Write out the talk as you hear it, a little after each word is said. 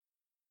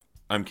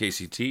I'm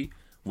KCT.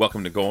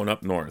 Welcome to Going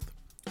Up North,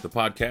 the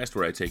podcast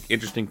where I take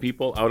interesting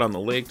people out on the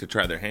lake to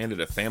try their hand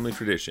at a family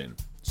tradition,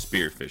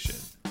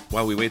 spearfishing.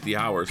 While we wait the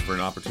hours for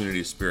an opportunity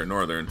to spear at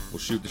Northern, we'll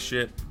shoot the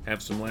shit,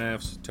 have some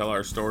laughs, tell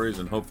our stories,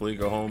 and hopefully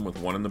go home with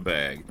one in the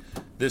bag.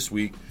 This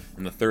week,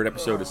 in the third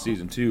episode of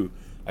Season 2,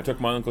 I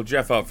took my Uncle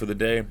Jeff out for the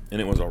day,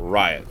 and it was a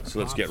riot. So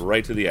let's get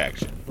right to the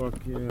action. Fuck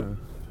yeah.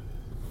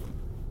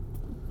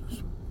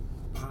 Just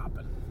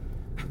popping.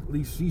 At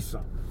least see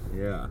something.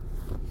 Yeah.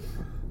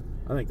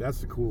 I think that's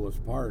the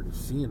coolest part, is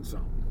seeing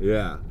something.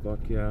 Yeah. Fuck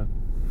yeah.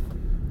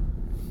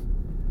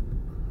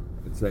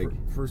 It's like...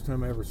 First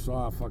time I ever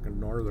saw a fucking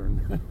Northern.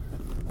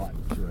 What?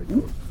 Sure I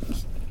do.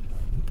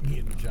 Me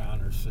and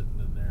John are sitting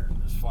in there,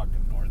 and this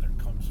fucking Northern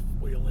comes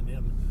wheeling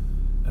in.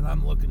 And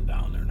I'm looking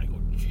down there, and I go,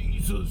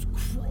 Jesus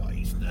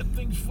Christ, that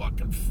thing's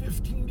fucking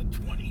 15 to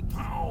 20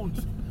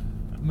 pounds.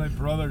 And my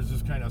brother's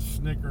just kind of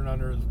snickering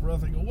under his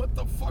breath. I go, what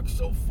the fuck's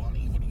so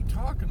funny? What are you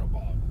talking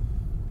about?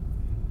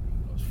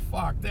 He goes,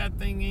 fuck, that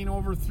thing ain't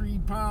over 3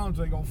 pounds.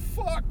 I go,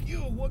 fuck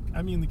you. Look,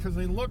 I mean, because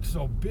they look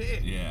so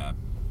big. Yeah.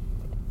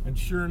 And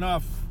sure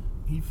enough,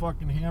 he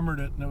fucking hammered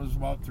it, and it was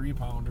about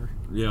 3-pounder.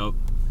 Yep.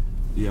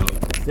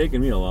 It's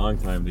taken me a long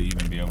time to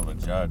even be able to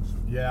judge.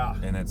 Yeah.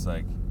 And it's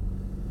like...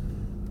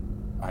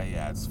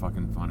 it's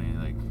fucking funny.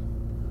 Like...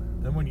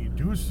 And when you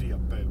do see a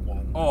big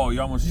one... Oh,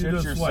 you almost shit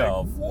just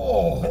yourself. Like,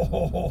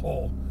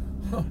 whoa!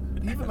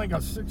 Even like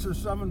a 6 or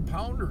 7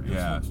 pounder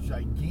just looks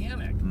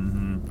gigantic.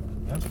 Mm-hmm.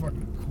 That's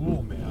fucking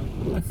cool,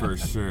 man. For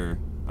sure.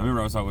 I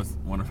remember I was out with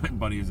one of my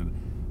buddies and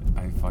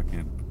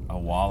a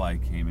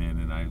walleye came in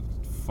and I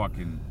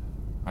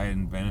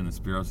hadn't been in the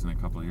Spiros in a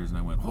couple of years and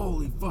I went,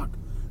 holy fuck,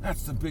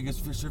 that's the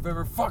biggest fish I've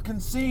ever fucking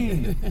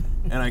seen.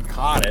 And I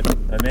caught it.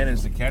 I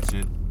managed to catch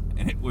it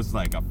and it was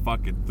like a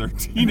fucking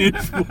 13-inch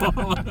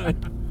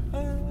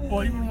walleye.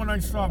 Well, even when I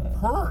saw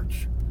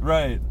perch,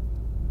 Right.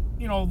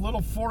 you know,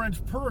 little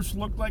 4-inch perch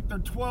look like they're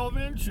 12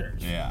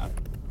 inches. Yeah.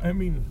 I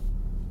mean,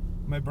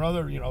 my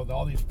brother, you know,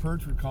 all these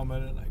perch would come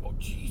in and I go,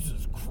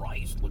 Jesus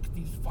Christ, look at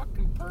these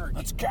fucking perch.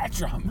 Let's catch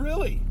them.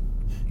 Really?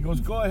 He goes,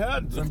 go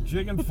ahead. So I'm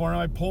jigging for him.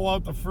 I pull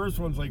out the first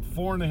one's like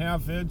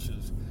 4.5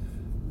 inches.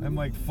 I'm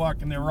like,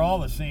 fuck, and they were all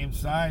the same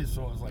size,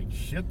 so I was like,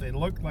 shit, they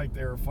looked like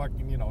they were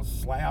fucking, you know,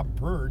 slab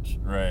perch.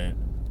 Right.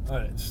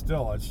 It's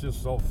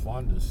just so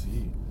fun to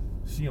see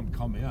them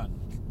come in.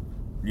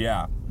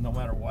 Yeah. No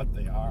matter what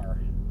they are.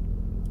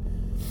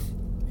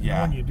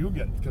 Yeah. And when you do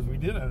get, because we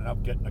did end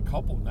up getting a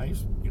couple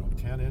nice, you know,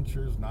 10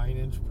 inches,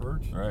 9-inch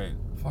perch. Right.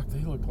 Fuck,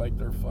 they look like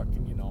they're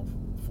fucking, you know,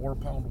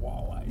 4-pound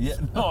walleyes. Yeah,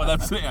 no,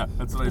 that's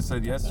what I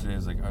said yesterday. I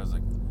was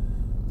like,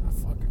 the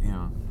fuck, you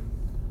know.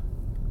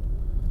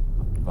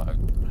 But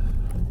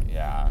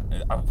yeah,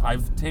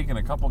 I've taken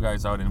a couple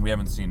guys out and we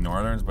haven't seen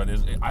Northerns, but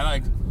I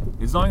like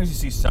as long as you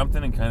see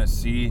something and kind of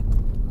see,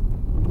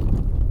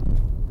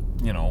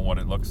 you know, what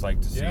it looks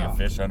like to see a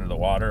fish under the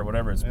water or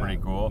whatever. It's pretty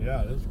cool.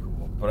 Yeah, it is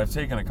cool. But I've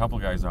taken a couple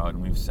guys out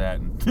and we've sat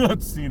and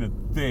not seen a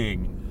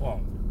thing. Well,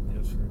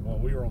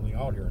 we were only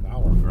out here an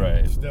hour.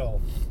 Right.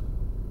 Still.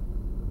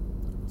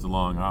 It's a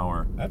long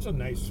hour. That's a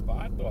nice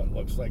spot, though. It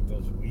looks like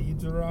those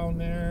weeds around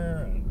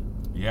there, and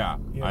Yeah,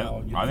 you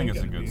know, I think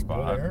it's a good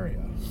spot. Good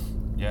area.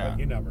 Yeah. But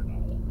you never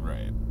know.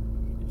 Right.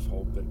 You just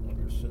hope that when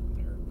you're sitting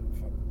there, it'll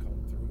fucking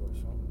come through or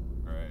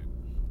something. Right.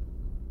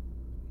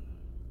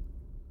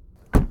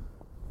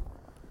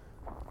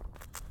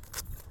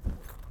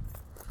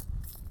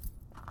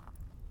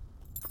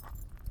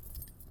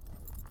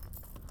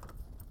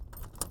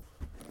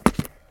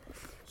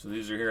 So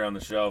these are here on the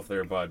shelf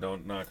there, bud.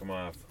 Don't knock them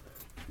off.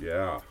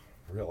 Yeah.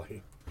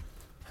 Really?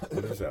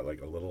 What is that,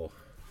 like a little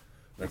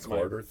That's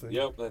quarter thing?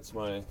 Yep, that's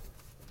my,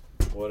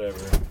 whatever,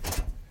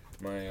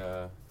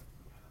 my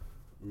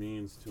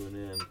means to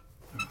an end.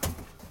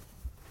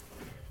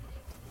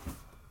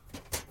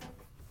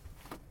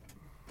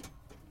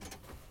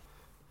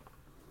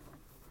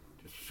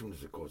 As soon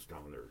as it goes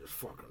down there, just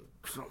fucking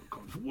something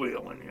comes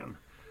wailing in.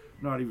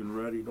 Not even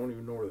ready. Don't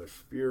even know where the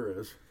spear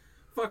is.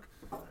 Fuck.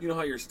 You know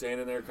how you're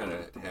standing there, kind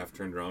of half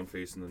turned around,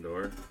 facing the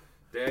door?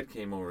 Dad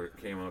came out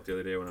the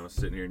other day when I was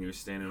sitting here, and he was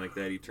standing like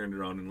that. He turned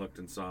around and looked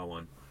and saw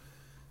one.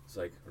 It's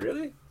like,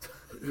 really?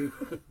 You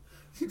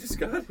just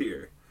got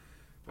here.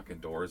 Fucking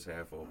door's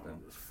half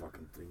open. This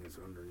fucking thing is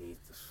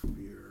underneath the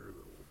spear.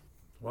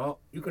 Well,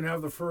 you can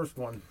have the first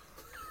one.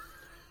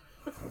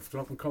 If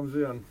something comes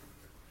in.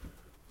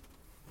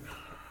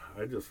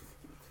 I just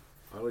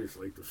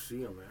like to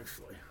see them,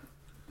 actually.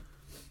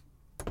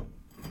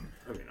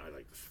 I mean, I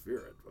like the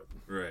spirit, but...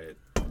 Right.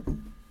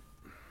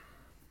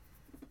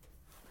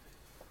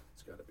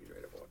 It's got to be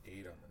right about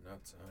 8 on the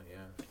nuts, huh?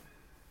 Yeah.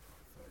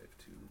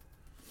 5.2.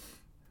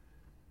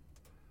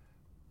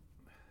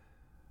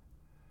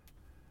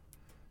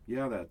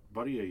 Yeah, that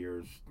buddy of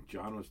yours,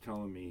 John was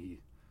telling me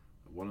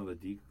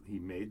he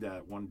made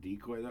that one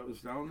decoy that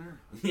was down there.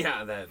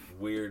 Yeah, that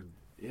weird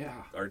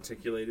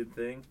articulated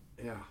thing.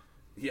 Yeah.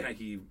 Yeah,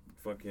 he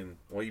fucking...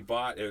 Well, he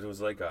bought... It's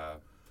like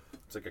a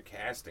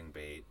casting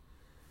bait.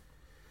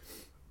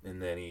 And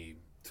then he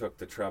took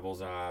the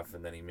trebles off,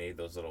 and then he made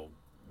those little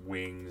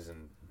wings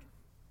and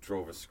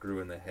drove a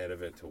screw in the head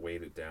of it to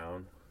weight it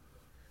down.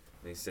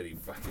 And he said he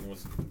fucking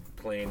was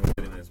playing with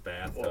it in his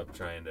bathtub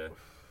trying to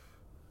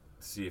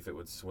see if it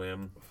would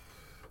swim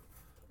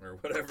or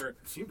whatever. It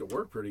seemed to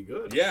work pretty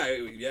good.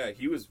 Yeah,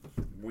 he was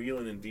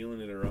wheeling and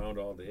dealing it around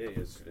all day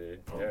yesterday.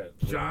 Yeah.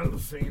 John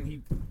was saying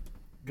he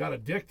got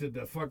addicted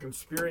to fucking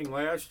spearing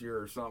last year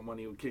or something when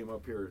he came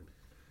up here.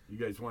 You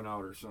guys went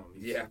out or something.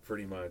 Yeah,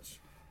 pretty much.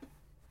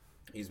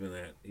 I've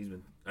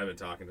been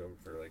talking to him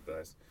for like the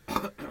last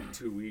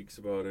 2 weeks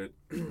about it.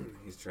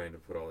 He's trying to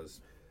put all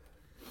his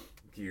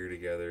gear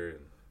together. And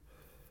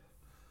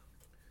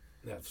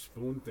that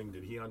spoon thing,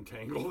 did he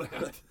untangle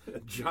that?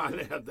 John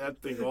had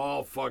that thing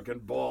all fucking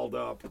balled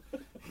up.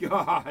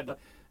 God.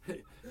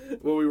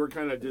 Well, we were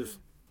kind of just,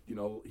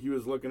 he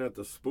was looking at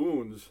the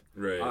spoons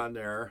on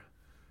there.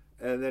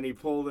 And then he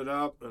pulled it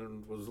up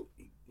and was,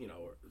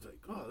 it's like,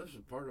 oh, this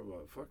is part of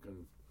a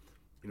fucking,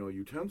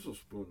 utensil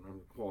spoon. I'm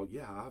like, well,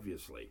 yeah,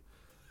 obviously.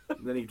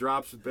 And then he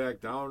drops it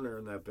back down there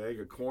in that bag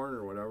of corn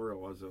or whatever it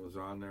was that was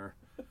on there.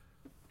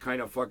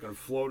 Kind of fucking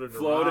floated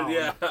around.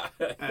 Yeah.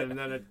 And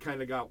then it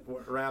kind of got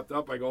wrapped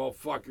up. I go, oh,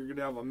 fuck, you're going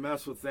to have a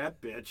mess with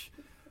that bitch.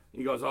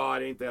 He goes, oh,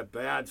 it ain't that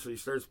bad. So he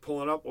starts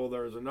pulling up. Well,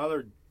 there's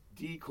another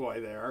decoy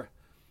there.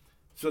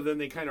 So then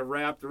they kind of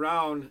wrapped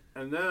around.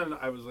 And then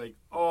I was like,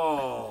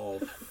 oh,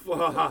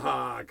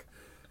 fuck.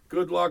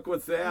 Good luck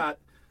with that.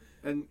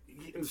 And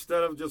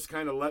instead of just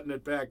kind of letting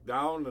it back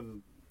down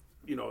and,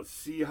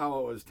 see how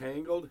it was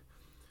tangled,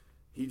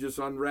 he just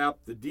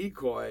unwrapped the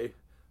decoy.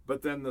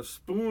 But then the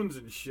spoons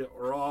and shit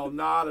were all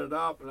knotted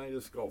up, and I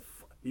just go,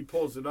 he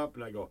pulls it up,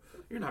 and I go,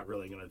 you're not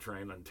really going to try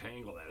and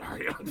untangle that, are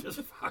you?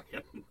 Just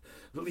fucking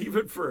leave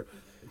it for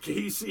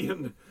Casey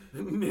and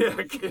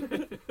Nick.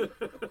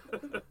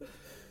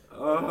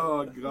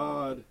 Oh,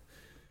 God.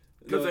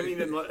 Because,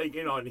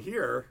 in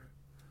here,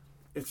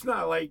 it's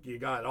not like you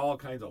got all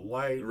kinds of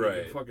light. Right.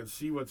 You can fucking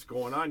see what's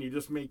going on. You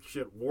just make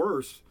shit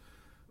worse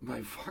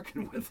by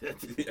fucking with it.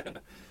 Yeah.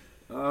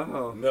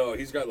 Oh. No,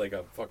 he's got like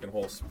a fucking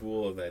whole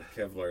spool of that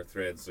Kevlar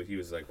thread, so he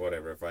was like,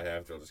 whatever, if I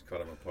have to, I'll just cut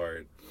them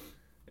apart.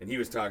 And he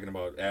was talking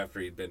about,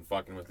 after he'd been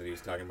fucking with it, he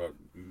was talking about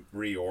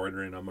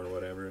reordering them or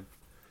whatever.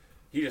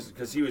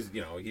 Because he was,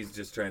 he's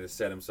just trying to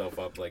set himself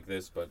up like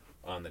this, but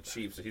on the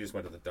cheap, so he just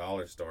went to the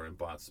dollar store and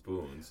bought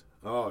spoons.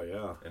 Oh,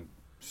 yeah. And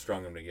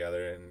strung them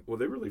together. And well,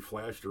 they really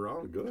flashed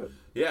around good.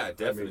 Yeah,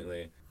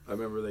 definitely. I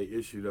remember they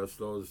issued us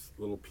those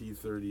little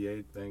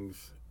P-38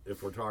 things,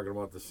 if we're talking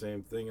about the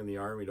same thing in the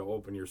Army, to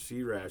open your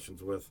C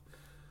rations with,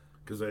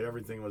 because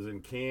everything was in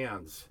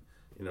cans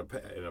in a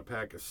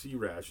pack of C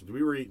rations.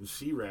 We were eating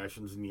C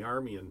rations in the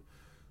Army in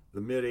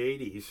the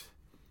mid-'80s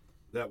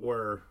that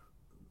were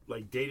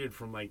like dated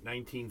from like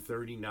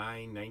 1939,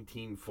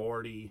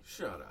 1940.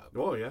 Shut up.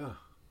 Oh, yeah.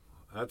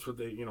 That's what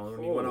they,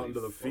 when you went out into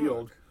the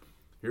field,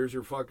 here's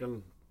your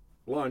fucking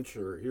lunch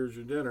or here's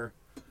your dinner.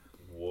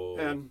 Whoa.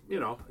 And,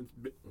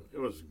 it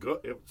was good.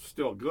 It was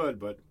still good,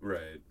 but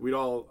we'd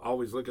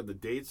always look at the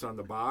dates on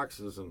the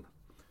boxes, and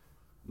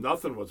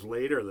nothing was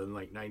later than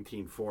like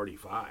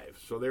 1945.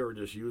 So they were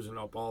just using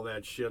up all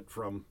that shit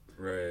from,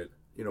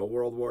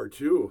 World War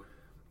II.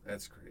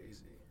 That's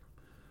crazy.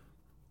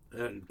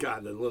 And,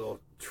 God, the little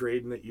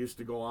trading that used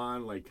to go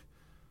on, like,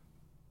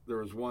 there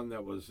was one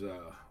that was,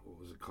 what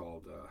was it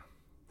called?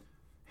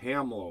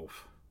 Ham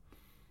loaf.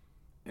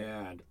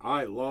 And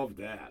I loved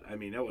that. I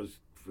mean, that was,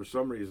 for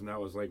some reason, that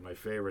was like my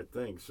favorite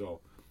thing.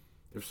 So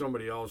if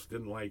somebody else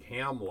didn't like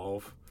ham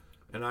loaf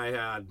and I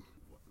had,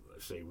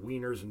 let's say,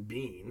 wieners and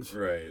beans,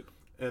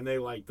 and they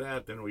liked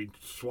that, then we'd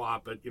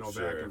swap it,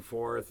 back and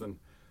forth. And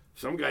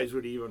some guys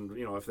would even,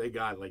 if they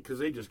got, like, because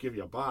they just give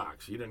you a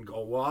box. You didn't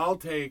go, well, I'll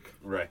take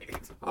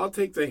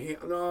the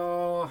ham.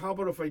 No, how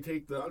about if I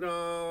take the,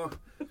 no.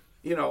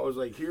 It was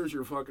like, here's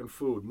your fucking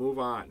food. Move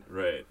on.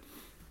 Right.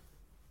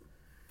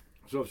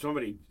 So if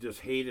somebody just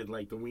hated,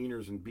 like, the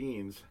wieners and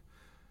beans,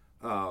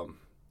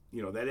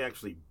 that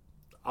actually,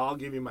 I'll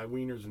give you my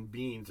wieners and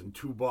beans and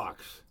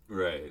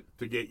 $2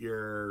 to get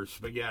your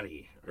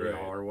spaghetti,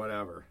 or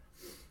whatever.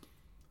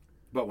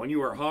 But when you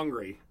were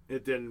hungry,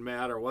 it didn't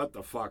matter what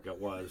the fuck it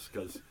was,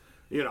 because,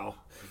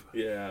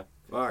 yeah,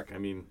 fuck. I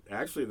mean,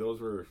 actually,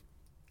 those were,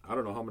 I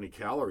don't know how many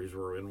calories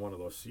were in one of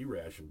those C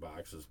ration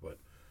boxes, but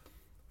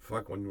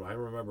fuck, when I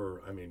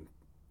remember, I mean,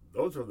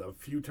 those are the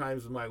few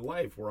times in my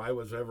life where I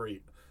was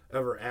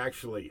ever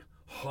actually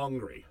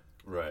hungry.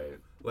 Right.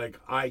 Like,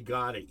 I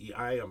gotta eat.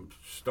 I am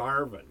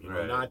starving.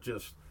 Not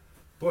just,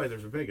 boy,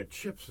 there's a bag of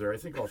chips there. I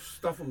think I'll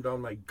stuff them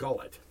down my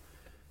gullet.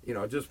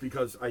 Just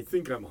because I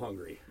think I'm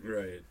hungry.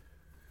 Right.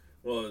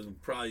 Well, it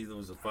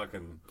was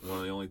fucking one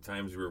of the only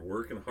times we were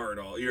working hard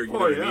all year. You know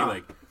what I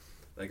mean?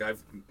 Like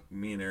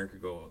me and Erica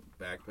go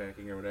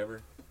backpacking or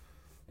whatever.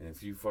 And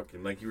if you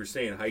fucking, like you were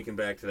saying, hiking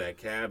back to that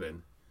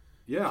cabin,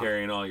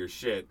 carrying all your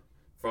shit,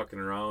 fucking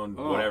around,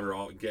 whatever,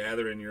 all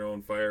gathering your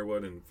own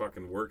firewood and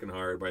fucking working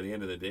hard. By the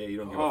end of the day, you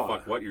don't give a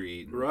fuck what you're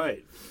eating.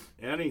 Right.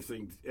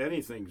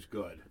 Anything's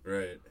good.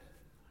 Right.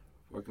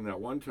 Fucking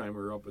that one time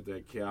we were up at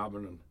that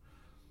cabin and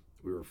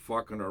we were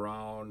fucking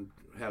around,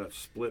 had a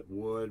split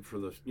wood for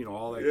the,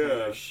 all that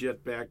kind of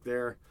shit back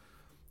there.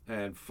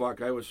 And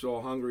fuck, I was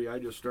so hungry, I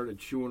just started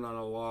chewing on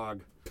a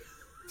log.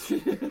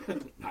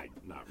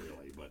 Not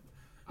really, but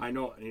I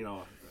know,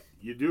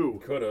 you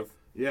do. Could have.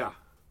 Yeah.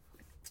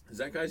 Does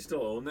that guy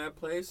still own that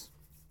place?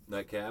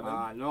 That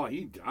cabin? No,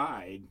 he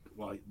died.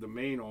 Well, the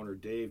main owner,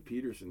 Dave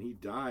Peterson, he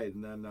died.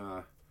 And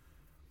then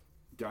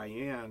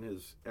Diane,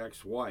 his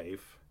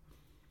ex-wife,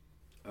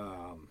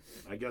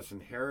 I guess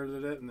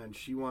inherited it. And then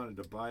she wanted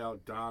to buy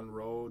out Don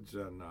Rhodes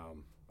and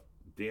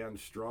Dan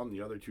Strum,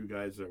 the other two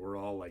guys that were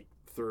all like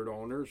third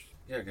owners.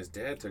 Yeah, because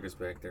Dad took us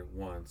back there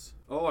once.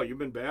 Oh, you've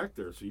been back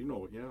there, so you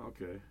know. Yeah,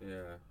 okay.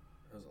 Yeah.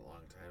 That was a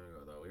long time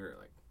ago, though. We were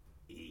like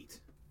 8.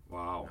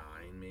 Wow.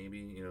 9, maybe.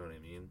 You know what I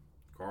mean?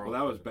 Carl. Well,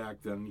 that was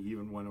back then,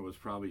 even when it was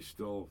probably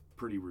still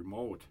pretty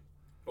remote.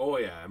 Oh,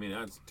 yeah. I mean,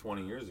 that's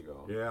 20 years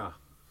ago. Yeah.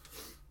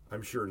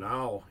 I'm sure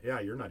now,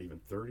 you're not even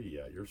 30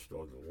 yet. You're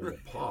still a little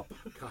pup.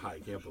 God, I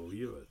can't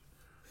believe it.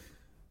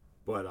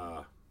 But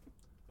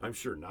I'm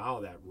sure now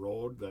that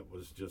road that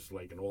was just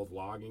like an old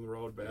logging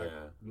road back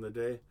in the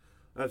day,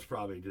 that's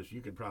probably just,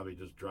 you could probably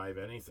just drive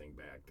anything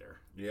back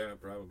there. Yeah,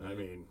 probably. I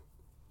mean,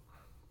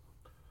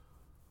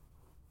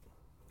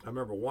 I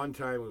remember one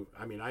time,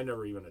 I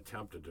never even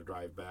attempted to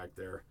drive back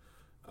there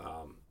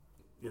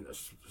in the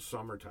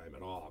summertime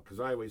at all,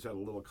 because I always had a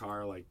little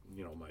car like,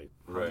 my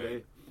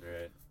Hyundai.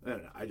 Right.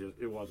 And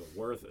it wasn't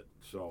worth it,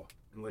 so,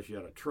 unless you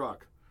had a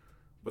truck.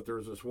 But there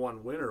was this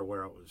one winter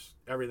where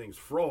everything's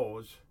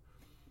froze,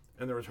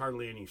 and there was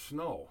hardly any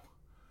snow.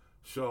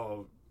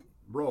 So,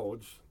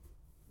 Rhodes,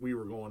 we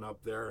were going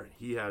up there,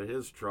 he had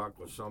his truck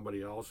with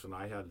somebody else, and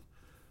I had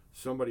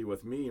somebody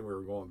with me, and we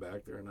were going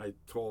back there, and I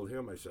told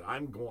him, I said,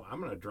 I'm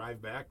going to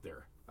drive back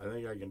there. I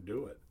think I can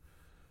do it.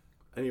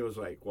 And he was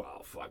like,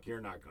 well, fuck, you're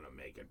not going to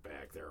make it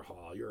back there,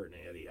 Hall. You're an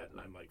idiot.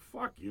 And I'm like,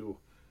 fuck you.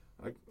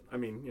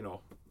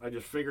 I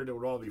just figured it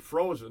would all be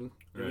frozen,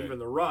 and even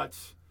the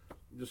ruts,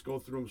 just go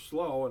through them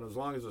slow, and as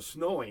long as the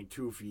snow ain't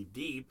 2 feet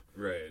deep,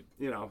 right,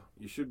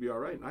 you should be all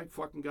right. And I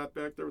fucking got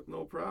back there with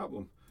no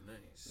problem.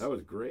 Nice. That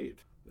was great.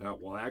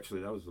 Well,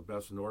 actually, that was the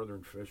best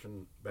northern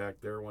fishing back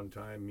there one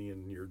time, me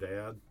and your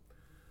dad.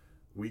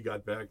 We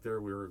got back there,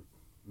 we were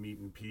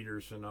meeting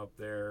Peterson up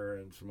there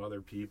and some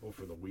other people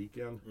for the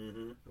weekend.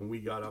 Mm-hmm. And we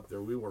got up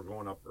there, we were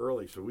going up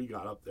early, so we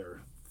got up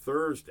there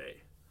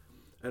Thursday.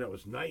 And it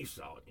was nice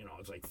out,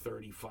 it's like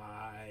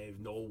 35,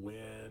 no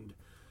wind.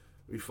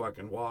 We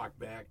fucking walked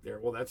back there.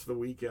 Well, that's the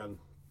weekend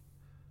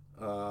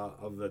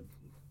of the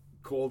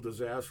cold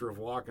disaster of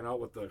walking out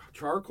with the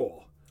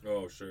charcoal.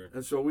 Oh, sure.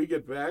 And so we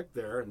get back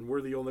there, and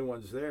we're the only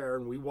ones there,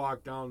 and we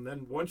walk down.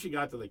 Then once you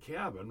got to the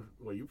cabin,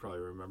 well, you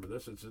probably remember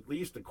this, it's at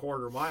least a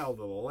quarter mile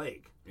to the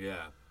lake.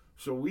 Yeah.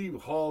 So we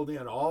hauled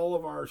in all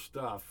of our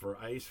stuff for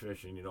ice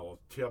fishing,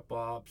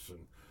 tip-ups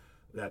and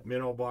that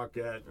minnow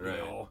bucket,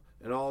 right,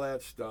 and all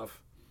that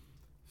stuff.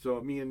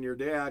 So me and your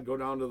dad go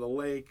down to the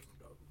lake,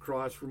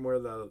 across from where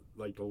the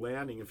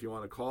landing, if you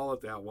want to call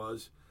it that,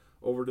 was,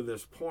 over to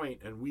this point,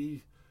 and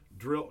we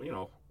drill,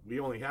 we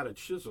only had a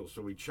chisel,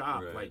 so we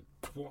chopped like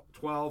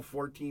 12,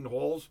 14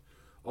 holes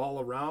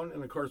all around.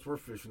 And of course, we're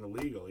fishing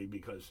illegally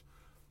because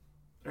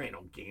there ain't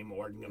no game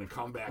warden going to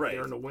come back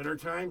there in the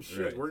wintertime.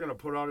 Shit, we're going to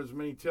put out as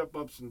many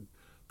tip-ups and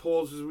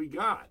pulls as we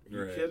got.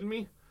 You kidding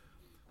me?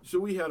 So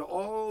we had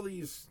all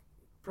these,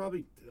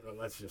 probably,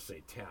 let's just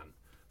say 10,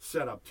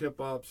 set up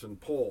tip-ups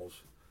and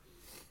poles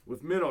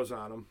with minnows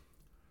on them.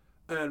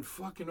 And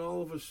fucking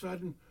all of a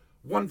sudden,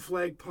 one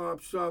flag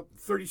pops up.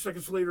 30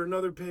 seconds later,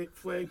 another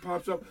flag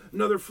pops up.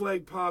 Another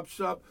flag pops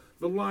up.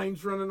 The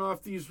line's running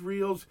off these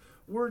reels.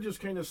 We're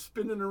just kind of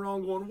spinning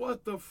around going,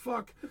 what the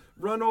fuck?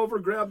 Run over,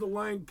 grab the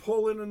line,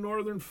 pull in a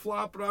northern,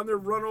 flop it on there,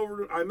 run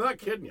over. I'm not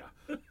kidding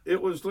you.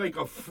 It was like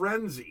a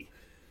frenzy.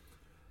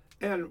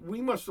 And we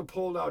must have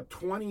pulled out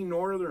 20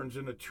 northerns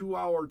in a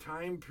 2-hour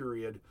time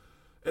period.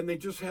 And they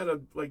just had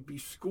to be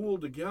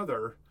schooled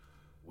together.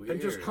 Weird.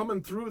 And just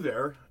coming through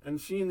there and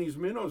seeing these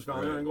minnows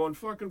down there and going,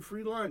 fucking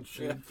free lunch.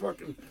 And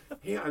fucking,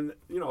 and,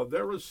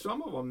 there was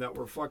some of them that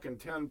were fucking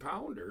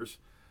 10-pounders.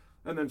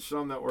 And then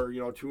some that were,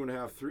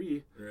 2.5,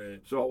 3.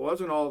 Right. So it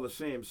wasn't all the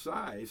same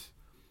size.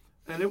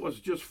 And it was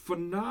just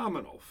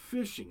phenomenal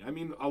fishing. I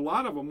mean, a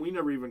lot of them we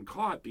never even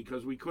caught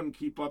because we couldn't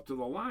keep up to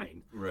the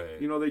line. Right.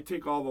 They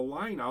take all the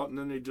line out and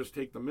then they just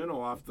take the minnow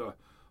off the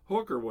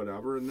hook or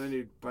whatever. And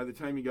then by the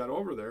time you got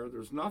over there,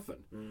 there's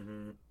nothing.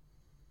 Mm-hmm.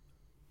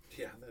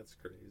 Yeah, that's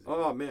crazy.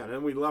 Oh, man.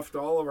 And we left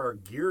all of our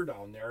gear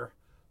down there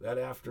that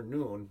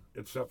afternoon,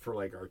 except for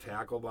our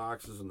tackle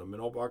boxes and the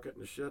minnow bucket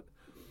and the shit.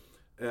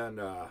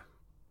 And,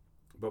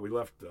 but we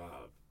left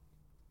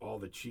all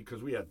the cheap,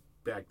 because we had,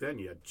 back then,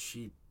 you had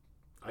cheap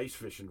ice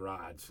fishing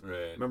rods.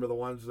 Right. Remember the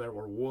ones that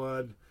were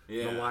wood?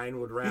 Yeah. The line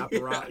would wrap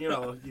around,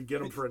 you'd get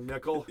them for a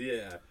nickel.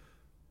 Yeah.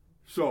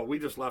 So we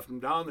just left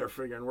them down there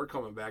figuring we're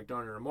coming back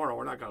down here tomorrow.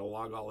 We're not going to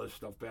lug all this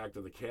stuff back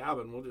to the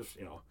cabin. We'll just,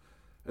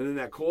 And then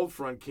that cold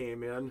front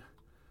came in,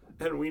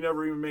 and we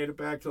never even made it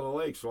back to the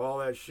lake. So all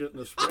that shit in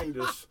the spring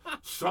just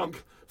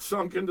sunk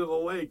into the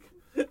lake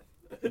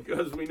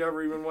because we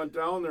never even went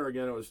down there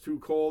again. It was too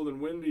cold and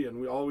windy,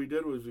 and all we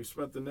did was we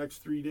spent the next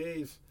 3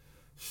 days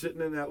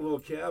sitting in that little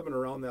cabin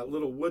around that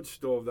little wood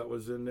stove that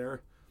was in there,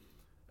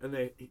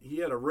 and he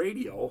had a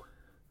radio,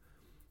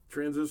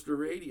 transistor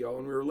radio,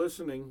 and we were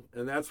listening,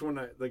 and that's when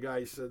the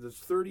guy said it's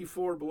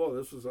 34 below.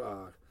 This was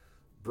a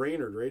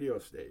Brainerd radio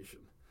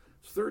station.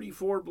 It's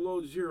 34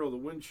 below zero. The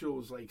wind chill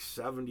was like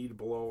 70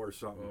 below or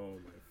something. Oh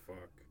my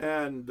fuck.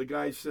 And the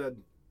guy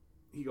said,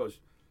 he goes,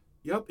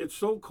 yep, it's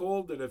so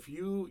cold that if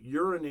you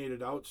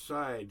urinated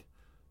outside,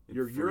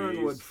 your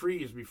urine would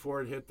freeze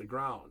before it hit the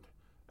ground.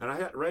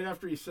 And right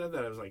after he said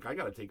that, I was like, I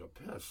got to take a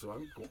piss. So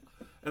I'm going.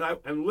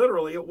 And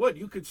literally it would.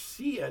 You could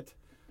see it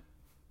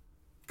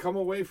come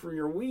away from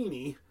your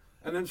weenie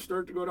and then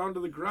start to go down to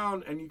the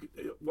ground. And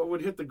what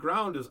would hit the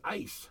ground is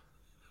ice.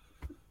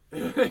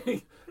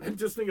 And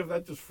just think if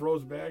that just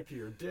froze back to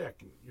your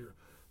dick.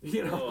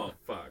 Oh,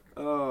 fuck.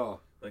 Oh.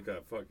 Like a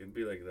fucking,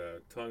 be like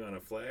the tongue on a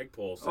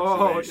flagpole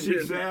Oh,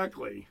 situation.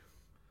 exactly.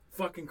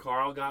 Fucking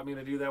Carl got me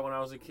to do that when I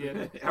was a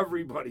kid.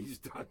 Everybody's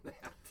done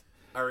that.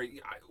 All right.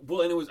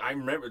 Well, and it was, I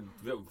remember,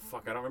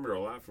 fuck, I don't remember a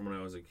lot from when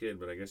I was a kid,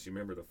 but I guess you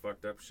remember the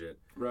fucked up shit.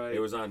 Right.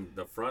 It was on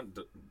the front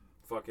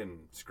fucking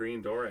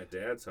screen door at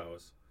Dad's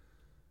house.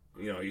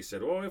 You know, he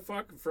said, oh,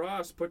 fucking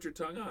Frost, put your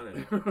tongue on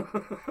it.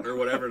 Or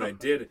whatever, and I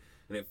did,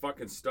 and it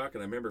fucking stuck,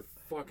 and I remember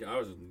I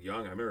was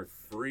young, I remember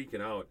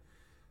freaking out,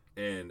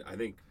 and I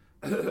think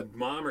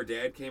Mom or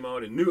Dad came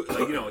out and knew, like,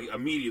 you know, he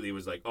immediately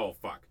was like, oh,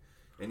 fuck.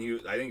 And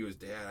I think it was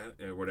Dad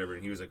or whatever,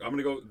 and he was like, I'm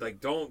gonna go, like,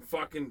 don't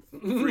fucking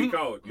freak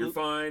out. You're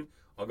fine.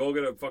 I'll go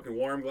get a fucking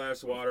warm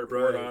glass of water,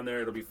 pour it on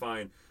there, it'll be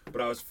fine. But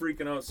I was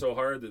freaking out so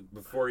hard that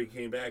before he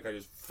came back, I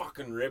just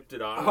fucking ripped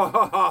it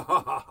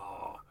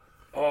off.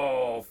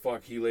 Oh,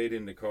 fuck, he laid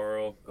into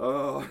Carl.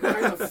 Oh.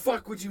 Why the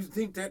fuck would you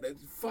think that?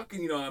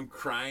 Fucking, you know, I'm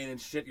crying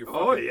and shit. Your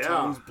fucking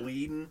tongue's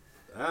bleeding.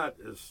 That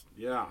is,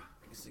 yeah.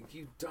 He's like,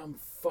 you dumb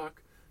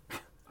fuck.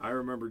 I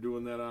remember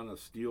doing that on a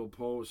steel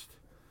post.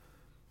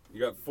 You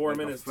got 4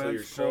 minutes till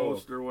your show.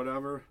 Post or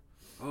whatever.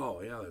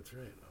 Oh, yeah, that's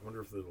right. I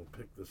wonder if it'll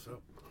pick this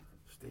up.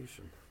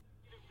 Station.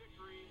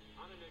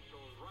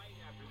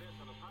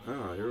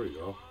 Ah, here we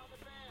go.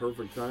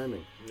 Perfect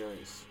timing.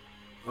 Nice.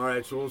 All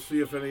right, so we'll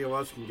see if any of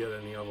us can get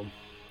any of them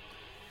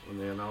when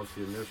they announce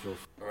the initials.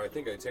 Oh, I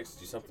think I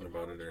texted you something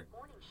about it. Or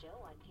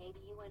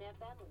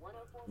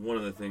one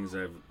of the things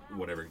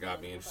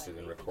got me interested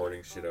in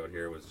recording shit out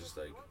here was just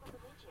like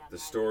the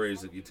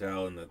stories that you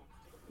tell and the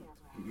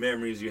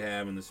memories you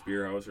have in the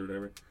spear house or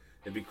whatever.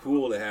 It'd be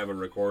cool to have a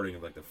recording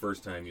of like the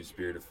first time you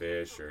speared a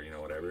fish or, you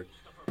know, whatever.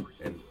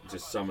 And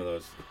just some of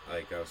those,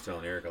 like I was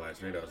telling Erica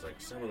last night, I was like,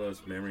 some of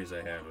those memories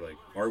I have, like,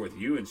 are with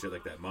you and shit,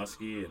 like that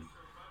muskie. And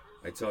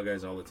I tell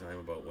guys all the time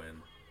about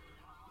when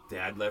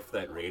Dad left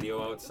that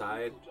radio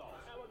outside,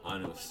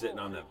 and it was sitting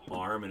on that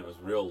arm, and it was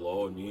real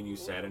low, and me and you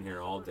sat in here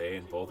all day,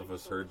 and both of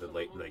us heard the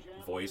like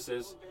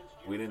voices.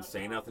 We didn't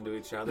say nothing to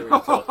each other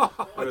until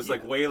it was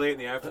like way late in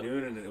the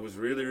afternoon, and it was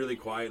really, really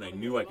quiet, and I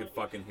knew I could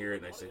fucking hear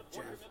it. And I said,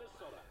 Jeff,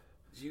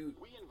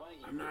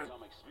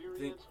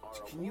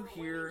 can you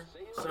hear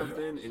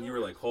something? And you were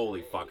like,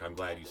 holy fuck, I'm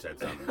glad you said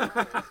something.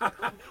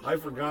 I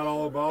forgot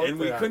all about and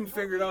that. We couldn't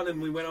figure it out,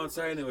 and we went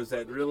outside, and it was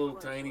that little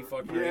tiny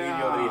fucking radio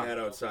that he had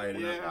outside.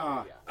 And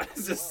yeah. I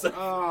was just like,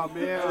 oh,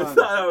 man. I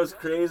thought I was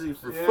crazy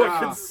for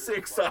fucking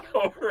 6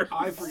 hours.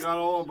 I forgot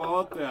all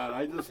about that.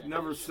 I just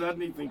never said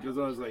anything because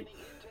I was like,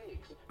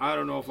 I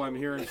don't know if I'm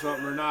hearing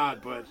something or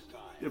not, but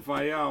if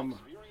I am,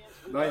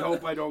 I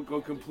hope I don't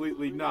go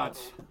completely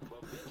nuts.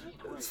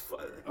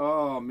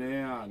 Oh,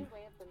 man.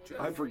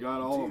 I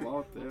forgot all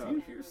about that. Do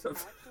you hear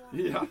something?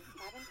 Yeah.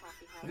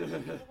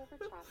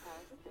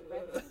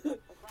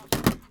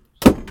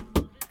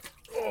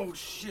 Oh,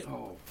 shit.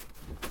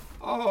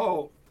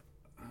 Oh.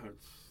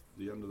 That's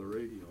the end of the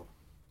radio.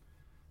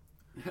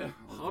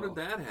 How did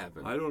that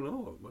happen? I don't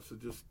know. It must have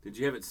just... Did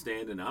you have it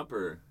standing up,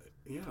 or...?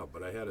 Yeah,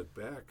 but I had it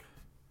back.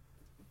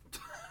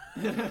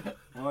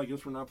 Well, I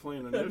guess we're not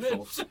playing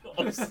initials.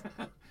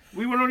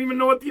 We don't even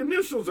know what the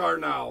initials are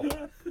now.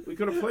 We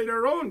could have played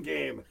our own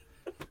game.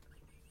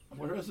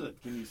 Where is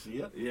it? Can you see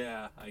it?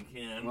 Yeah, I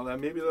can. Well,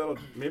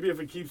 maybe if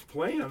it keeps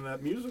playing,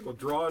 that music will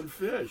draw in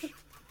fish.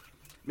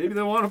 Maybe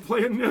they want to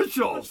play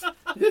initials.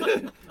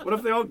 What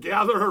if they all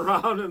gather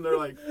around and they're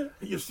like,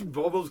 you see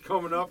bubbles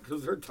coming up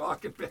because they're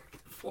talking back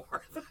and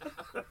forth.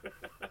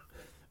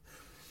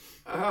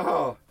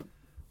 Oh.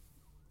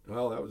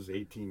 Well, that was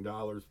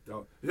 $18.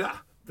 Yeah,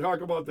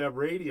 talk about that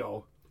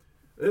radio.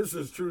 This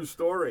is true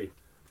story.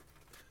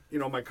 You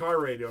know, my car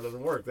radio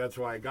doesn't work. That's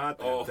why I got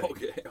that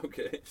thing.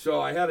 Okay.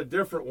 So I had a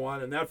different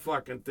one, and that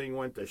fucking thing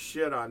went to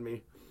shit on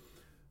me.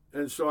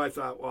 And so I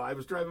thought, well, I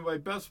was driving by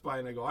Best Buy,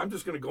 and I go, I'm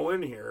just going to go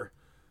in here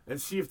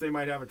and see if they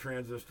might have a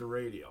transistor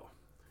radio.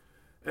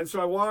 And so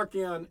I walk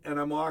in, and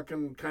I'm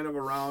walking kind of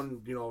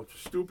around, you know,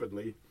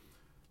 stupidly.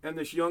 And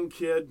this young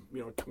kid, you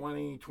know,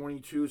 20,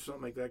 22,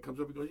 something like that, comes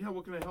up and goes, yeah,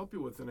 what can I help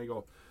you with? And I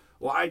go,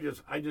 well, I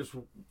just,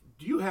 do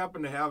you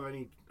happen to have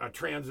a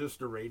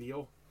transistor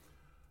radio?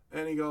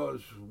 And he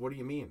goes, what do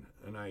you mean?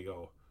 And I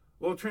go,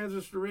 well,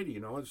 transistor radio, you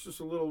know, it's just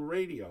a little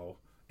radio,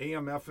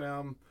 AM,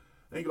 FM,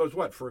 And he goes,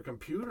 what, for a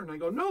computer? And I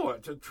go, no,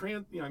 it's a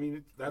that's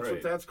Right.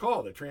 what that's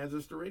called, a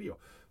transistor radio.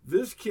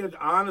 This kid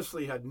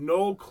honestly had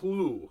no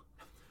clue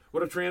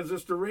what a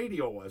transistor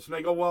radio was. And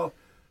I go, well,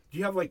 do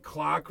you have like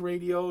clock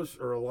radios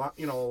or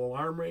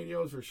alarm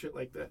radios or shit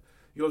like that?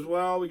 He goes,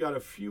 well, we got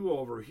a few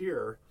over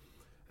here.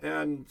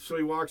 And so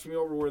he walks me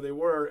over where they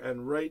were,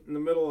 and right in the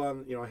middle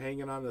on,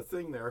 hanging on the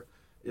thing there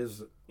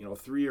is,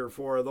 3 or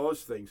 4 of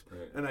those things.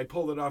 Right. And I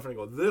pulled it off and I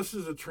go, this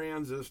is a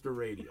transistor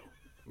radio.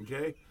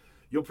 Okay?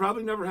 You'll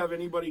probably never have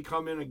anybody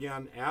come in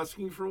again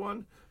asking for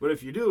one, but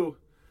if you do,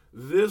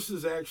 this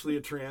is actually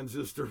a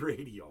transistor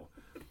radio.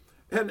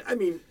 And I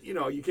mean,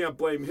 you can't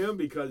blame him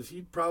because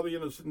he probably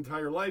in his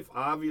entire life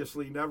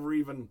obviously never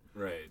even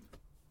Right.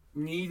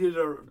 needed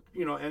or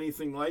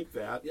anything like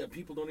that. Yeah,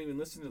 people don't even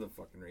listen to the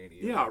fucking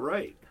radio. Yeah,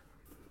 right.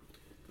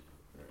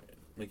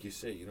 Like you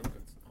say, you don't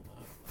got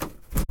a lot.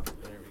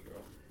 There we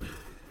go.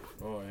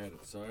 Oh, I had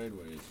it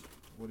sideways.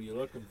 What are you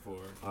looking for?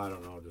 I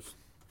don't know, just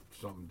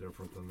something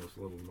different than this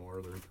little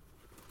Northern.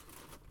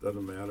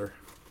 Doesn't matter.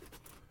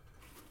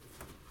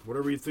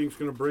 Whatever you think's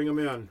going to bring them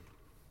in,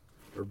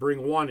 or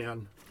bring one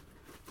in.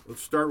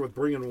 Let's start with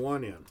bringing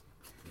one in.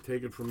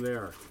 Take it from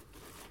there.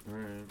 All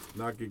right.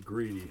 Not get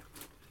greedy.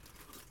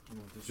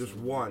 Just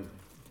one.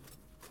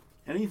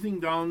 Anything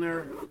down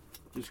there,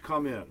 just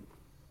come in.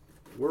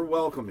 We're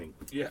welcoming.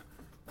 Yeah.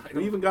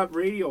 We even got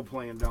radio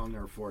playing down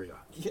there for you.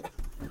 Yeah.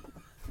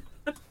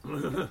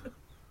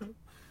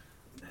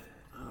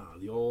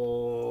 The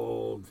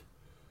old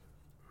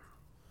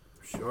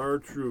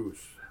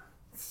chartreuse.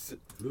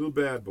 Little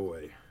bad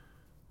boy.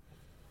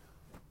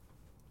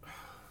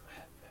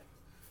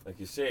 Like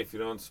you say, if you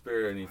don't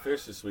spear any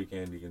fish this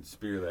weekend, you can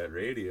spear that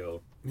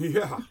radio.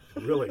 Yeah,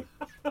 really.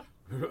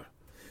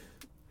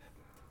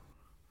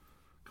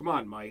 Come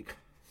on, Mike.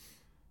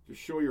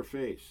 Just show your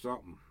face,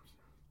 something.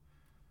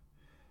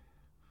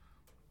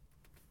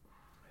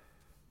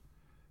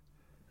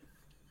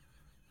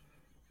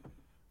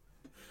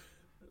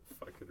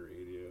 Fucking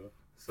radio.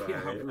 Sorry,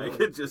 Yeah, really. I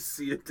could just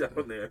see it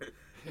down there.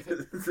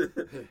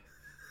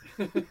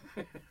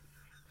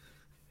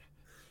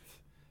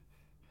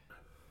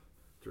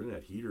 Turn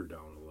that heater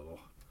down a little.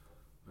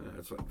 Man,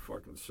 it's like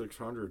fucking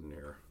 600 in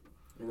here.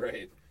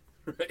 Right.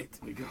 Right.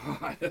 My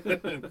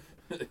God.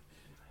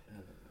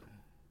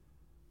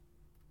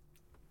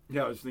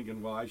 Yeah, I was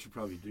thinking, well, I should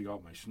probably dig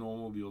out my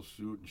snowmobile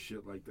suit and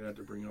shit like that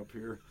to bring up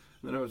here.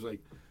 And then I was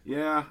like,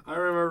 yeah, I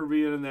remember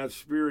being in that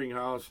spearing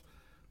house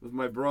with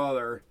my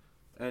brother,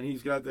 and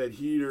he's got that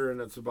heater,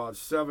 and it's about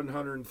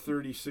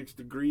 736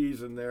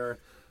 degrees in there,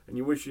 and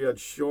you wish you had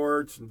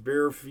shorts and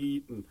bare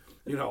feet, and,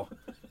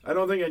 I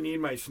don't think I need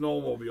my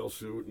snowmobile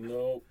suit.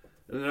 No.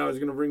 And then I was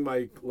going to bring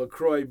my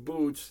LaCroix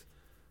boots,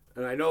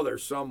 and I know they're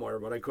somewhere,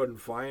 but I couldn't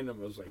find them.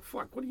 I was like,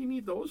 fuck, what do you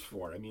need those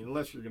for? I mean,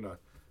 unless you're going to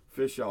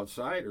fish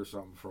outside or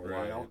something for a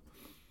while.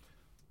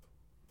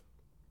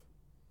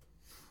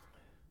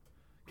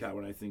 God,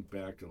 when I think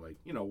back to like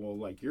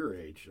your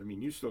age, I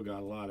mean, you still got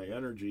a lot of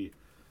energy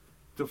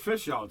to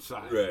fish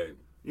outside. Right.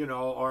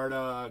 Or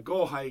to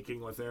go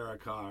hiking with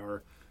Erica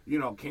or,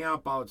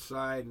 camp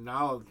outside. And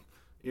now,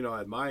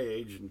 at my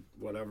age and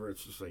whatever,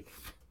 it's just like,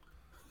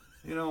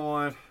 you know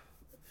what?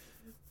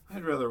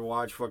 I'd rather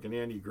watch fucking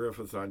Andy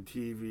Griffith on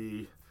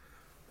TV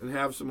and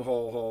have some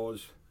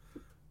ho-hos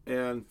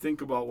and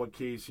think about what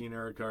Casey and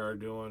Erica are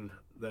doing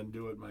than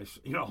do it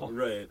myself.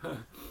 Right.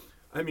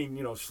 I mean,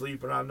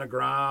 sleeping on the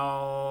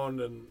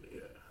ground and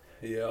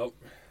Yep.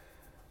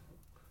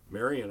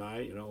 Mary and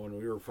I, when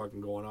we were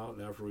fucking going out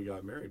and after we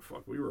got married,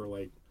 fuck, we were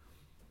like,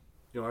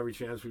 every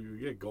chance we could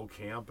get, go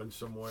camping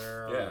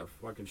somewhere Yeah. or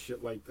fucking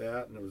shit like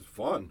that, and it was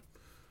fun.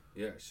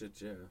 Yeah, shit,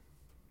 yeah.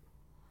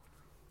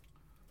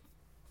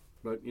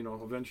 But,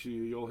 eventually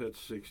you'll hit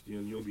 60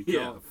 and you'll be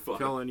Yeah, fuck.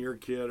 telling your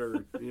kid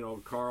or,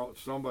 Carl,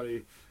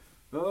 somebody,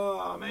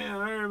 oh, man,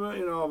 I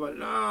remember, but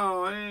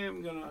no, I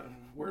am going to,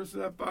 where's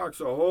that box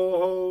of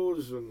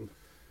ho-hos? And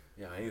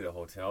Yeah, I need a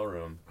hotel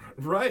room.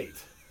 right.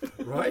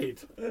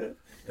 Right.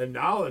 And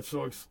now it's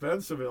so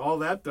expensive, and all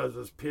that does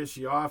is piss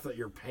you off that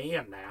you're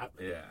paying that.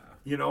 Yeah.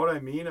 You know what I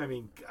mean? I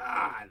mean,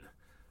 God.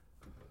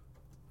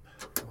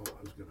 Oh,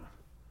 I was going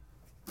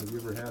to, have you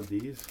ever had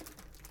these?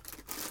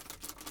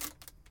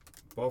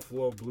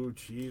 Buffalo blue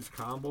cheese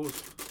combos?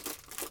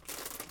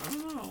 I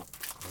don't know.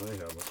 I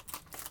haven't.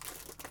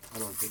 I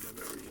don't think I've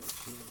ever even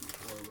seen them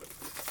before, but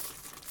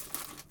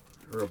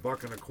they're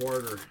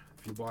 $1.25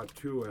 if you bought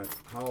 2 at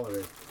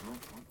Holiday.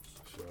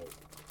 So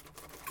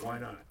why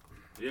not?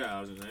 Yeah,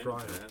 I was just saying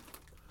Try it. that.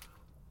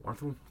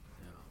 Want one?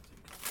 Yeah, I'll take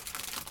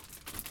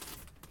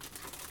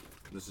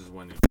it. This is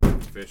when the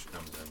fish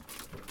comes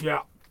in.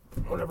 Yeah.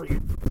 Whatever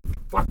you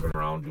fucking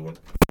around doing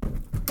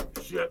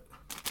shit.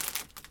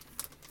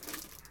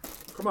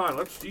 Come on,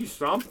 let's see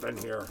something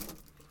here.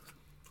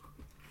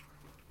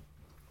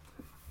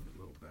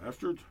 Little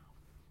bastards.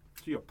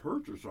 See a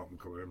perch or something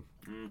come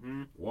in.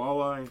 Mm-hmm.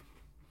 Walleye,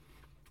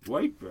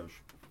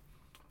 whitefish.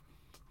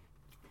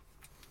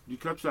 You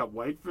catch that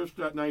whitefish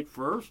that night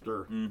first,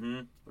 or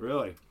Mm-hmm.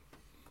 really?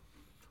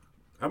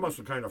 That must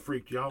have kind of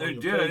freaked you out. when It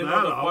you did. I pulled didn't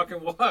that know out. what the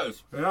fuck it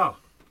was. Yeah.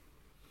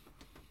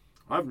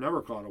 I've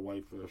never caught a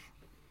whitefish.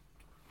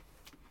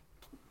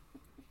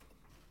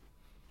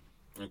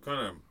 I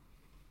kind of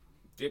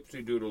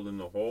dipsy doodled in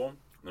the hole,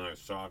 and I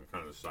saw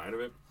kind of the side of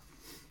it.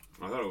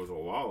 I thought it was a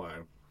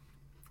walleye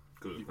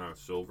because it's kind of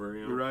silver,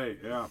 you know. You're right,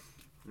 yeah.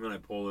 And then I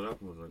pulled it up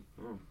and was like,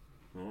 oh,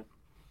 well,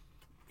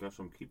 guess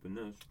I'm keeping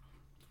this.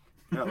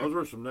 Yeah, those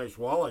were some nice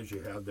walleyes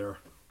you had there.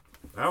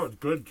 That was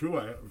good too.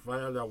 If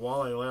I had that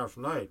walleye last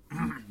night.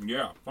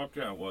 Yeah, fuck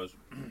yeah, it was.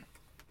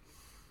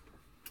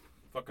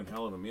 Fucking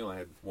hell of a meal. I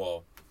had,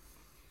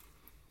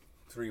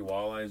 3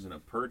 walleyes and a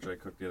perch I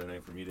cooked the other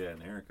night for me, Dad,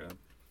 and Erica.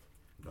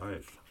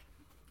 Nice.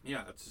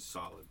 Yeah, it's a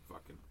solid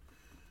fucking.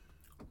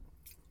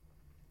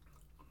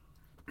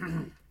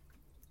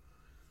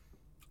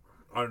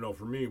 I don't know.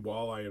 For me,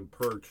 walleye and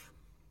perch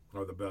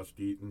are the best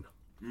eaten.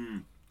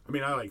 I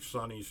mean, I like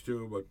sunnies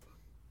too, but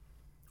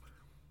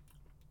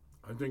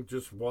I think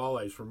just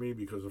walleyes for me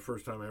because the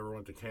first time I ever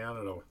went to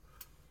Canada,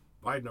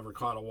 I'd never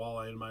caught a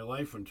walleye in my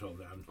life until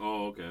then.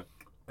 Oh, okay.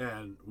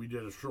 And we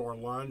did a shore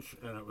lunch,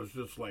 and it was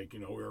just like,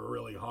 we were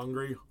really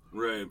hungry.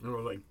 Right. And we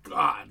were like,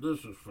 God,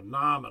 this is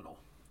phenomenal.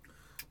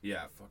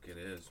 Yeah, fuck it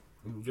is.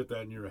 And you get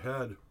that in your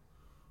head,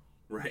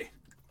 Right.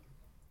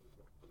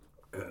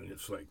 and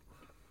it's like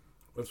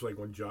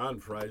when John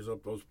fries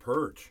up those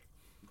perch.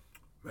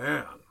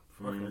 Man,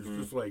 fucking, it's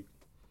just like,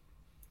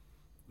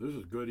 this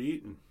is good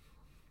eating.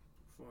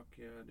 Fuck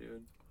yeah,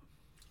 dude.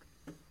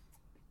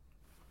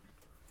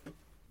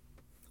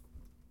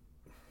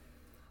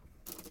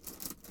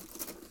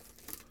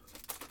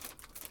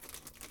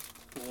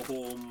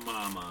 Oh,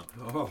 mama.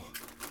 Oh,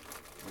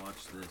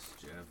 Watch this,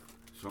 Jeff.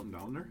 something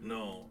down there?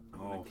 No, I'm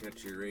gonna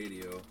catch your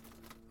radio.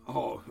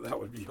 Oh, that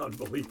would be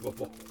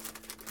unbelievable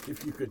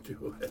if you could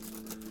do it.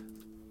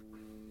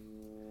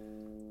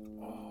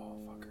 Oh,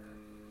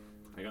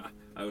 fucker.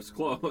 I was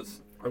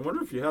close. I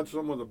wonder if you had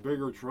some with a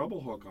bigger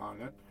treble hook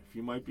on it, if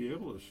you might be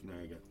able to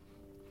snag it.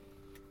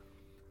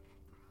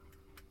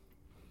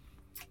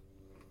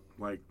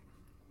 Like,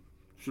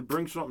 should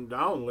bring something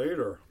down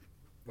later,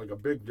 like a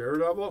big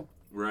daredevil,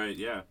 Right,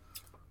 yeah.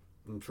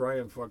 and try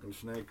and fucking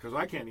snag, because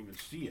I can't even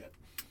see it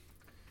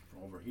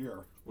over here.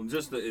 Well,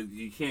 just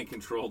you can't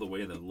control the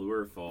way the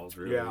lure falls,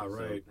 really. Yeah, so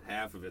right.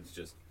 half of it's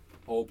just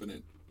hoping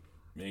it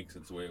makes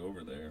its way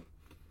over there.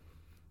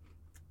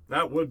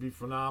 That would be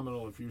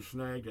phenomenal if you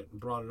snagged it and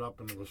brought it up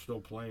and it was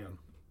still playing.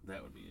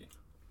 That would be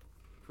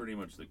pretty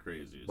much the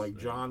craziest. Like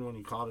thing. John when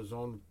he caught his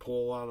own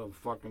pole out of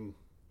fucking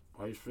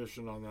ice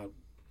fishing on that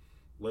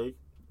lake.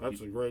 That's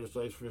the greatest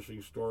ice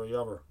fishing story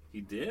ever.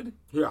 He did?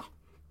 Yeah.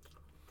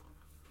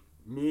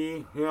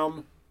 Me,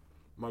 him,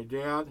 my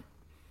dad,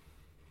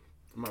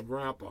 and my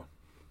grandpa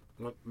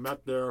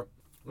met there.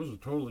 This is a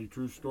totally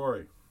true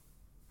story.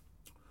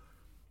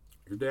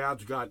 Your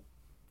dad's got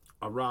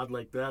a rod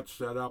like that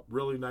set up,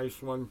 really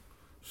nice one,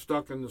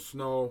 stuck in the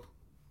snow,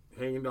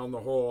 hanging down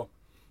the hole.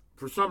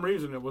 For some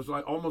reason, it was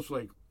like almost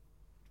like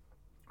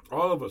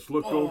all of us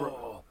looked over.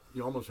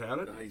 You almost had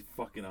it? I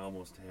fucking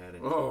almost had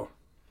it. Oh.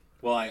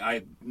 Well,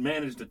 I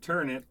managed to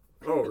turn it.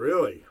 Oh,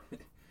 really?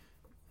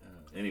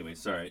 Anyway,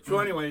 sorry. So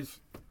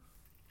anyways,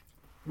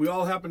 we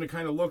all happened to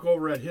kind of look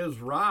over at his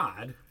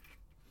rod,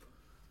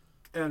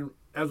 and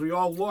as we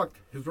all looked,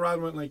 his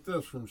rod went like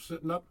this from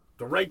sitting up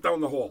to right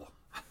down the hole.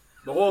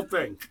 The whole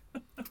thing.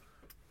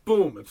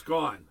 Boom, it's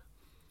gone.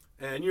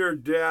 And your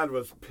dad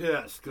was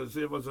pissed because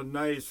it was a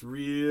nice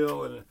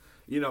reel, and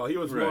he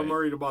was more Right.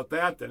 worried about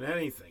that than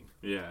anything.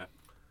 Yeah.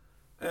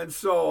 And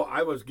so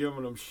I was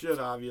giving him shit,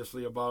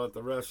 obviously, about it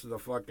the rest of the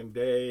fucking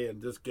day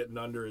and just getting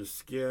under his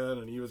skin,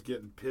 and he was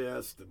getting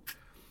pissed. And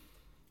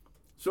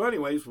so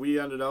anyways, we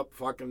ended up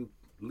fucking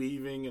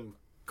leaving and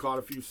caught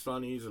a few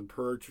sunnies and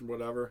perch and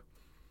whatever.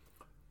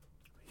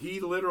 He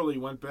literally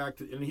went back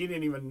to, and he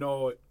didn't even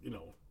know it,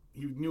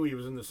 he knew he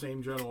was in the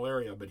same general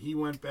area, but he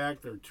went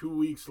back there 2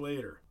 weeks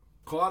later,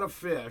 caught a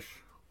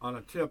fish on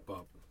a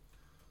tip-up,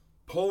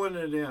 pulling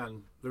it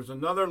in. There's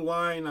another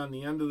line on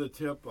the end of the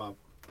tip-up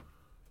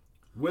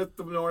with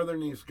the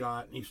northern he's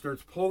got, and he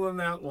starts pulling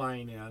that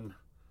line in.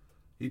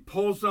 He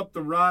pulls up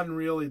the rod and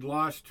reel he'd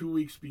lost 2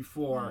 weeks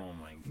before Oh,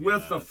 my God.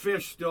 with the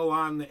fish still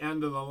on the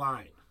end of the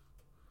line.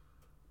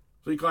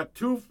 So he caught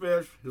 2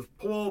 fish, his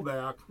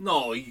pullback.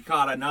 No, he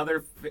caught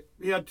another.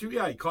 He had 2,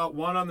 he caught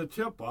one on the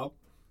tip-up.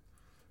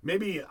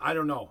 Maybe, I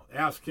don't know,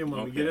 ask him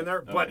when we get in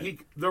there. But okay.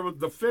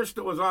 the fish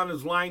that was on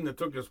his line that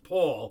took his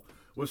pole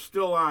was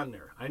still on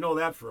there. I know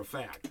that for a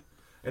fact.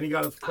 And he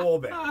got his pole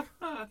back.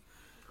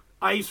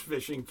 Ice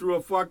fishing through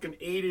a fucking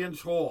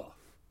 8-inch hole.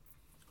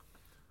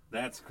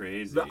 That's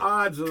crazy. The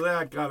odds of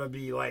that gotta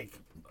be like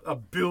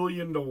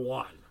 1,000,000,000 to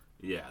 1.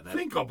 Yeah.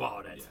 Think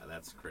about it. Yeah,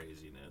 that's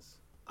craziness.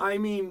 I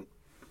mean,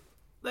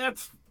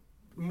 that's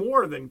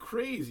more than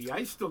crazy.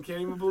 I still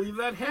can't even believe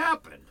that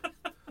happened.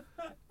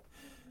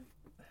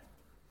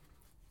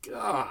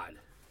 God.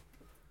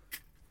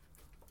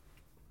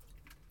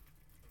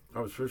 I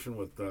was fishing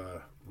with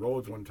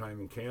Rhodes one time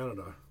in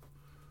Canada.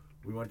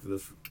 We went to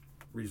this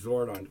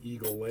resort on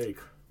Eagle Lake,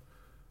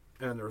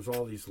 and there's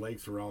all these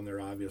lakes around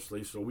there,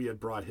 obviously. So we had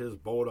brought his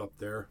boat up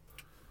there.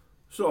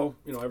 So,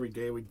 every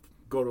day we'd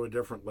go to a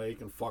different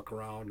lake and fuck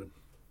around. And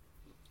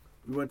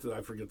we went to,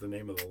 I forget the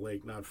name of the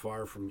lake, not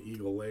far from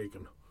Eagle Lake,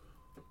 and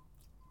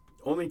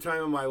only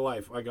time in my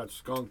life I got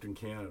skunked in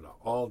Canada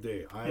all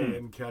day. I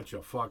didn't catch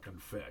a fucking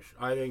fish.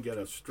 I didn't get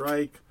a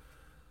strike.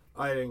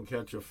 I didn't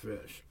catch a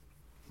fish.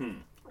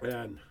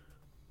 And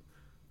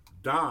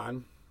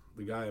Don,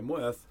 the guy I'm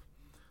with,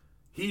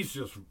 he's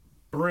just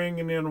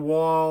bringing in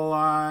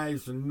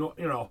walleyes and,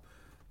 you know,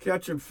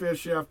 catching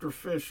fish after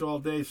fish all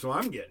day. So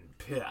I'm getting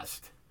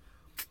pissed.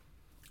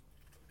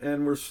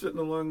 And we're sitting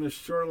along the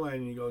shoreline,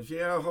 and he goes,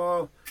 yeah,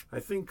 Hall, I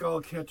think I'll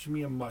catch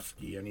me a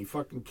muskie. And he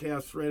fucking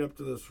casts right up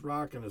to this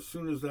rock, and as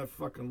soon as that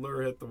fucking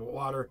lure hit the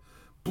water,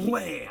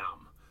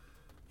 blam!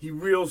 He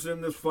reels in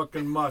this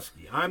fucking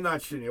muskie. I'm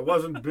not shitting. It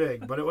wasn't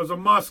big, but it was a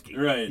muskie.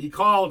 Right. He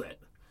called it.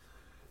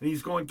 And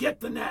he's going, get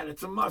the net,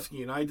 it's a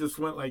muskie. And I just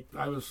went like,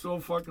 I was so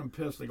fucking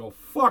pissed. I go,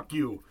 fuck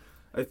you.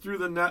 I threw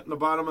the net in the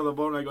bottom of the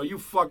boat, and I go, you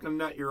fucking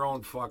net your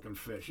own fucking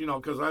fish. You know,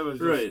 because I was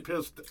just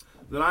pissed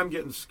that I'm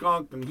getting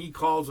skunked, and he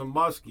calls a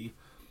muskie.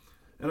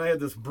 And I had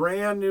this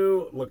brand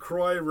new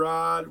LaCroix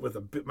rod with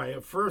my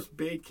first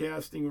bait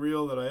casting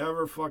reel that I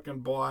ever fucking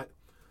bought.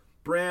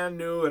 Brand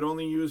new. I'd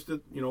only used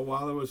it, you know,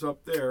 while I was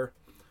up there.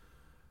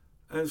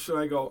 And so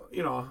I go,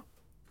 you know,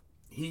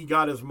 he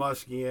got his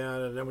muskie in,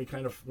 and then we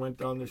kind of went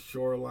down the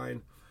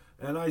shoreline.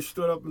 And I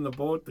stood up in the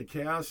boat to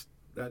cast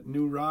that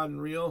new rod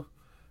and reel.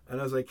 And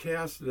as I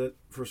casted it,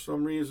 for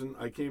some reason,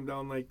 I came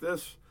down like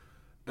this,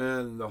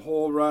 and the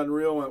whole rod and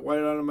reel went right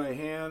out of my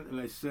hand, and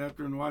I sat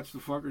there and watched the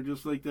fucker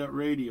just like that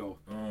radio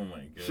Oh my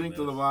goodness. sink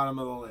to the bottom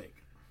of the lake.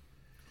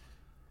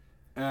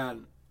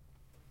 And,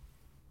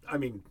 I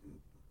mean,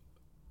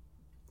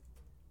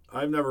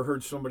 I've never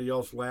heard somebody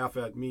else laugh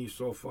at me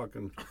so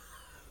fucking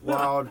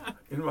loud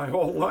in my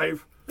whole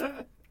life.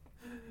 And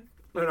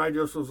I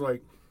just was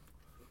like,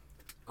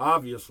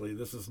 obviously,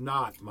 this is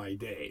not my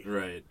day.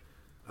 Right.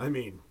 I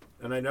mean,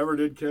 and I never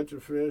did catch a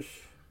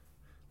fish.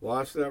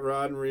 Lost that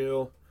rod and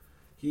reel.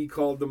 He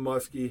called the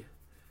muskie.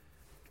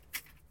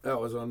 That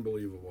was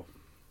unbelievable.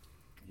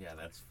 Yeah,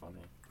 that's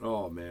funny.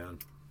 Oh, man.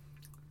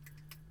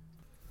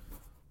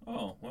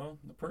 Oh, well,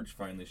 the perch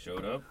finally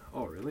showed up.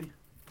 Oh, really?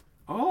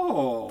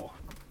 Oh.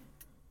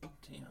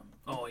 Damn.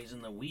 Oh, he's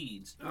in the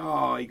weeds.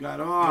 Oh, he got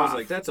I off. was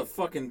like, that's a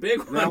fucking big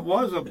one. That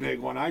was a big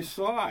one. I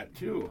saw it,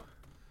 too.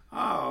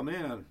 Oh,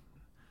 man.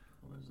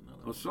 Oh, there's another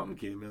Well, one. something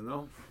came in,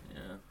 though.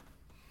 Yeah.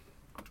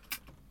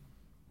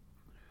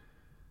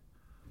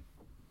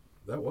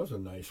 That was a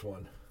nice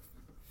one.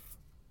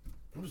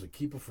 That was a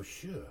keeper for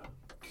sure.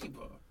 Keep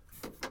up.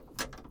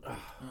 Oh,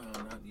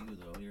 not you,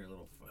 though. You're a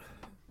little fucking...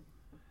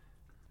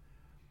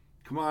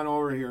 Come on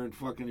over here and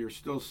fucking, you're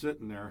still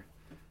sitting there.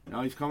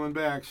 Now he's coming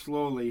back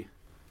slowly.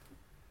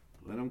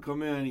 Let him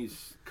come in.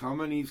 He's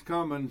coming, he's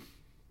coming.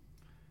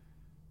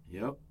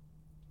 Yep.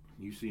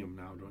 You see him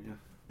now, don't you?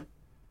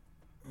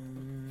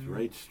 It's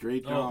right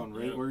straight down,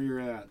 right yep. where you're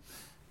at.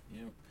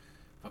 Yeah.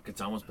 Fuck,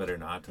 it's almost better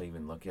not to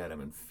even look at him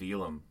and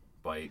feel him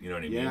bite. You know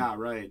what I mean? Yeah,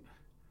 right.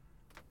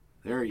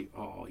 There he,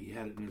 oh, he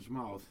had it in his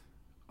mouth.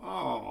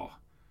 Oh,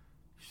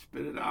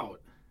 spit it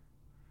out.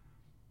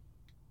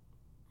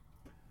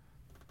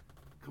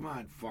 Come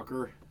on,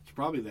 fucker. It's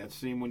probably that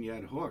same one you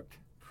had hooked.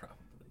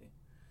 Probably.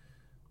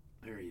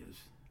 There he is.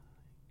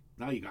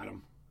 Now you got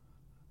him.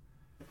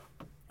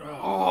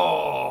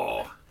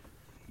 Oh,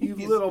 you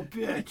little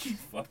bitch.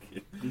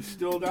 Fucking... He's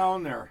still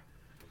down there.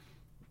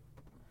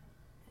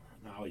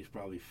 Now he's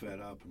probably fed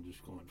up and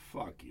just going,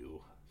 fuck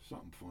you.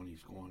 Something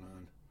funny's going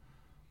on.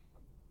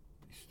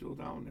 He's still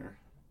down there.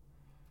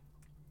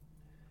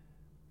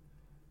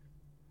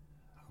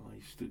 Oh,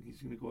 he's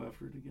going to go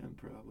after it again,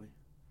 probably.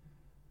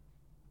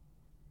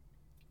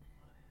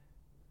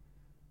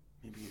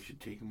 Maybe you should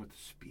take him with the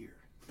spear.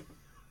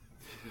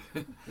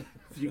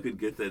 If you could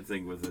get that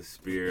thing with a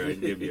spear,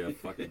 I'd give you a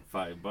fucking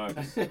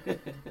 $5.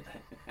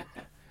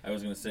 I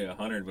was going to say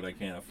 100, but I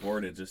can't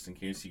afford it just in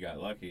case you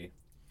got lucky.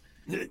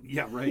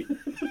 Yeah, right.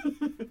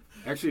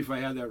 Actually, if I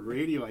had that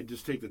radio, I'd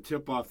just take the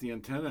tip off the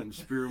antenna and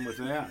spear him with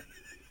that.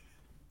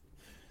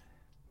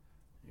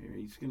 Here,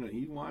 he's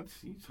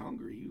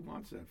hungry. He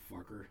wants that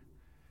fucker.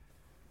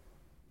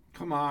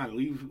 Come on,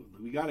 leave.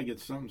 We got to get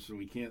something so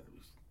we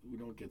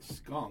don't get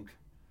skunked.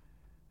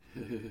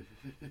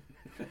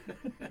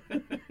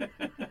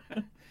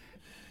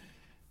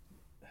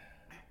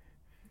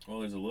 Well,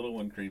 there's a little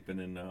one creeping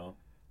in now.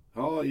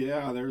 Oh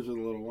yeah, there's a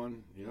little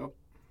one. Yep.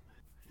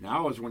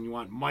 Now is when you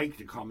want Mike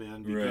to come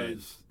in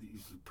because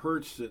these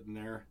perch sitting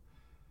there.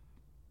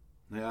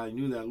 Yeah, I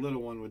knew that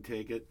little one would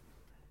take it.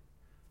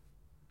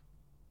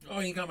 Oh,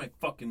 he got my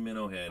fucking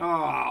minnow head.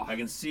 Oh. I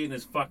can see it in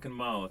his fucking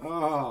mouth.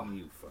 Oh.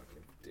 You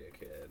fucking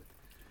dickhead.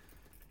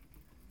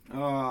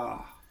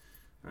 Oh.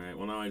 Alright,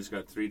 well now I just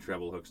got 3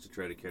 treble hooks to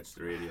try to catch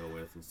the radio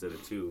with instead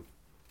of 2.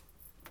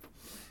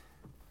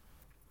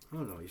 Oh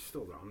no, he's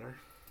still down there.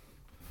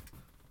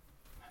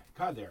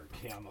 God, they're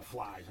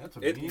camouflage. That's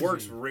amazing. It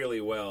works really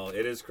well.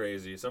 It is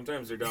crazy.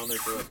 Sometimes they're down there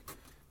for like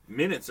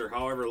minutes or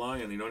however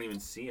long and you don't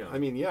even see them. I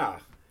mean, yeah.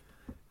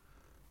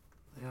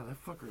 Yeah,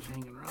 that fucker's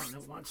hanging around.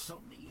 It wants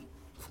something to eat.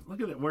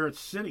 Look at it, where it's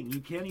sitting. You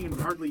can't even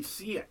hardly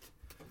see it.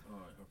 Oh,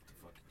 I hooked the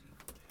fucking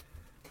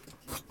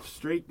deep.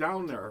 straight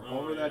down there, Oh,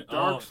 over yeah. that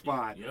dark Oh,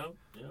 spot. Yep.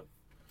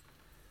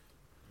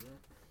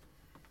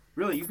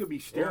 Really, you could be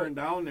staring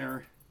down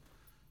there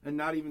and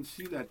not even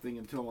see that thing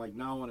until like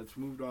now when it's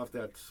moved off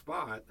that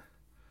spot.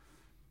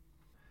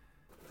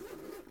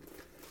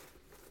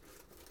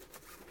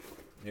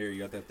 Here,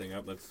 you got that thing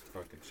up. Let's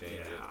fucking change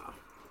it. Yeah.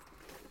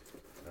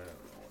 I don't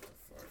know what the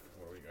fuck.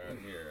 What we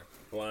got here?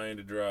 Blind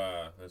to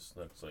draw. This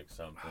looks like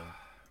something.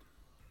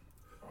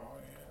 Oh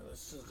yeah,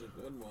 this is a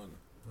good one.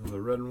 The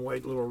red and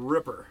white little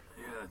ripper.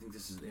 Yeah, I think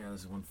this is. Yeah,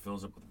 this one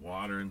fills up with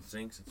water and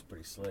sinks. It's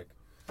pretty slick.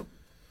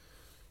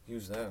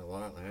 Used that a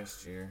lot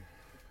last year.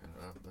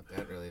 I don't know if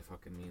that really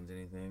fucking means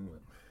anything,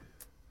 but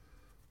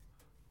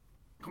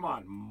Come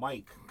on,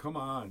 Mike. Come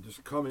on,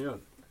 just come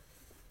in.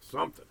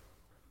 Something.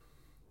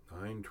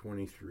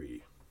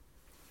 9:23.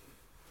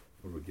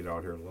 Would we get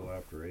out here a little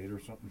after 8 or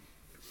something?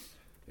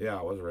 Yeah,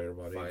 I was right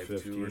about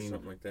 5-2 or 8:15.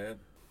 something like that.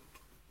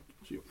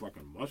 See a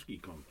fucking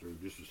muskie come through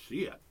just to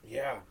see it.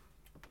 Yeah.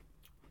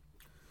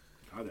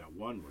 God, that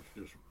one was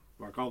just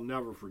like I'll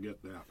never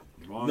forget that.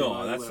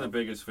 No, that's the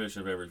biggest fish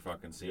I've ever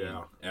fucking seen.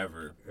 Yeah.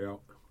 Ever. Yeah.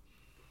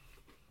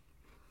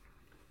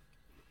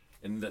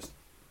 And this,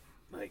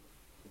 like,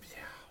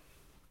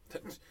 yeah.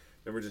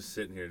 Remember just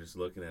sitting here, just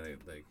looking at it,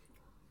 like.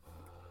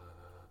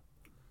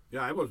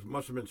 Yeah, I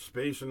must have been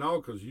spacing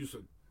out because you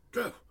said,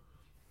 Jeff,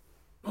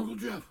 Uncle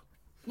Jeff,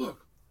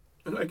 look.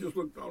 And I just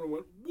looked down and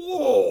went,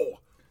 whoa!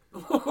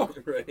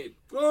 Right.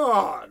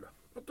 God,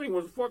 that thing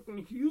was fucking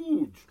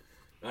huge.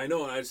 I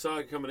know, and I saw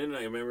it coming in, and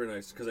I remember,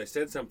 because I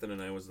said something,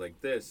 and I was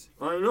like this.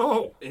 I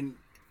know. And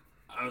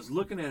I was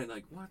looking at it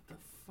like, what the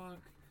fuck?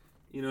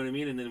 You know what I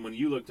mean? And then when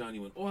you looked on,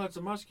 you went, oh, that's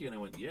a muskie. And I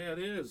went, yeah, it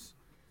is.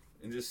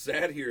 And just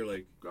sat here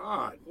like,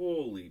 God.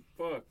 holy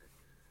fuck.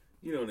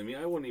 You know what I mean?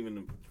 I wouldn't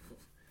even.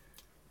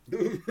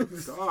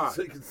 God.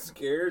 It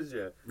scares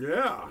you.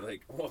 Yeah.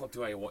 Like, well,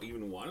 do I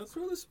even want to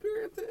throw the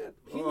spear at that?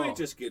 He Oh. might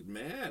just get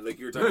mad. Like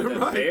you were talking about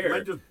that Right. bear.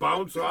 Might just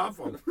bounce off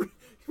him.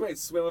 He might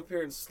swim up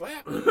here and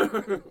slap me.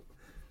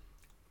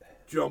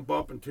 Jump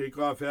up and take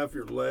off half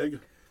your leg.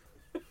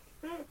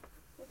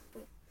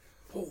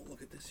 Oh,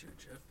 look at this here,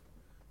 Jeff.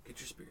 Get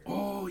your spear.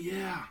 Oh,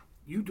 yeah.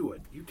 You do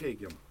it. You take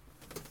him.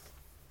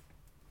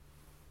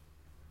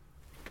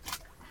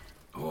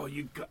 Oh,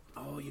 you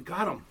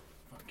got him.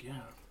 Fuck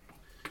yeah.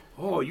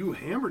 Oh, you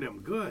hammered him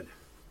good.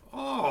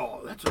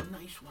 Oh, that's a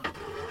nice one.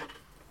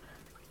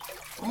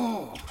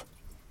 Oh,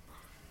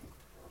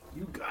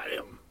 you got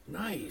him.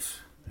 Nice.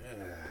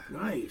 Yeah.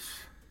 Nice.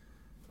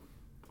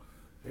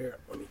 Here,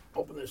 let me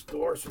open this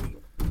door so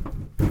you.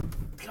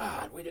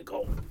 God, way to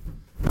go.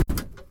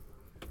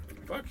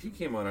 Fuck, he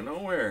came out of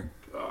nowhere.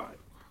 God.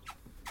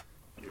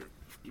 Here,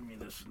 just give me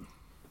this.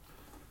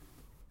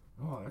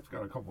 Oh, that's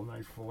got a couple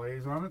nice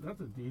fillets on it.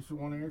 That's a decent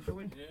one,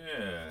 actually.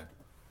 Yeah.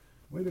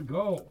 Way to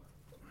go.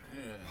 Yeah.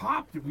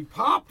 Popped it. We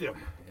popped him.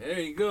 There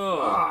you go.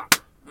 Ah,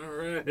 All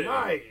right.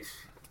 nice.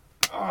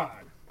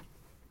 God.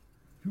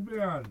 Too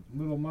bad,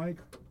 little Mike.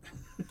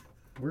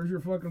 Where's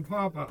your fucking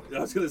papa? I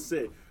was going to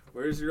say,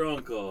 where's your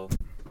uncle?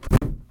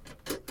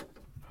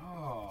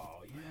 Oh,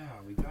 yeah,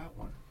 we got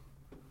one.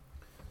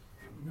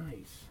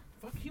 Nice.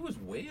 Fuck, he was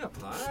way up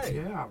high.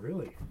 Yeah,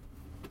 really.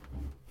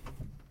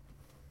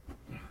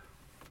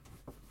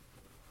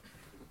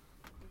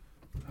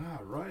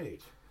 All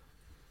right.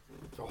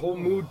 The whole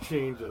mood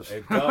changes.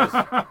 It does.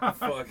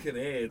 Fucking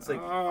A. It's like,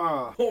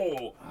 Ah,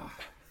 oh.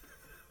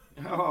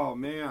 oh,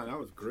 man, that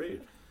was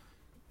great.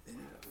 Yeah,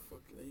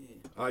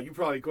 fucking A. You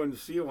probably couldn't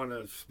see it when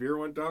the spear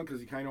went down because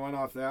he kind of went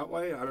off that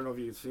way. I don't know if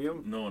you could see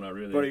him. No, not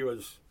really. But he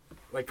was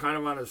like kind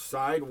of on his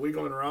side,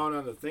 wiggling around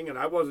on the thing, and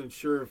I wasn't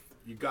sure if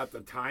you got the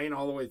tying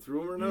all the way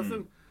through him or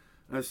nothing.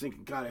 And I was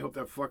thinking, God, I hope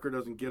that fucker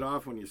doesn't get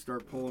off when you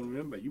start pulling him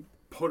in, but you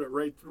put it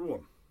right through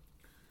him.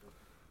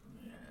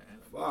 Yeah,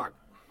 Fuck.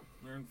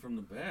 learn from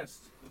the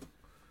best. What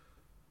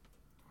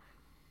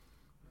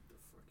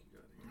the fuck you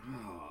got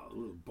here? Oh, a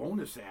little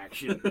bonus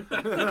action.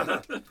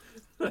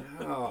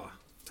 Oh,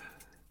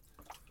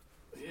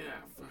 Yeah,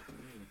 fucking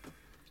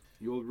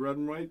the old red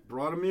and white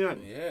brought him in. A.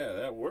 Yeah,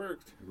 that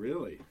worked.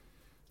 Really?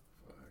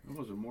 It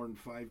wasn't more than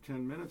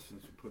 5-10 minutes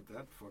since we put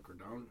that fucker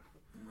down.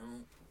 No.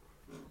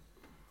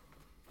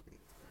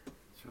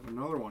 Let's have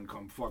another one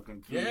come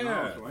fucking through Yeah.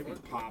 now so I can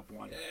pop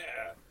one.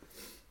 Yeah.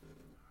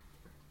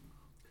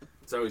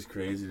 It's always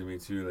crazy to me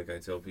too. Like I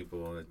tell people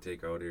when I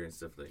take out here and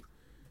stuff like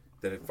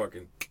that.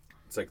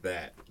 It's like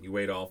that. You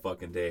wait all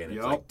fucking day and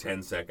it's Yup. like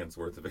 10 seconds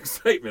worth of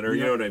excitement, or you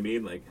Yep. know what I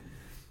mean? Like,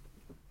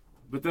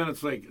 But then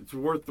it's like, it's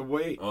worth the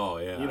wait. oh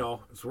yeah, You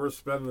know, it's worth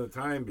spending the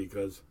time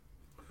because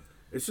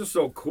it's just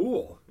so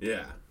cool,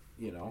 yeah.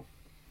 you know.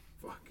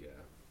 Fuck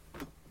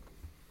yeah.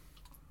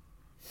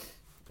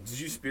 Did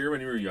you spear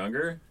when you were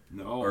younger,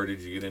 No, or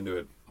did you get into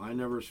it? I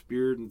never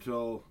speared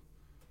until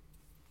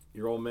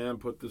your old man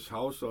put this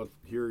house out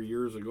here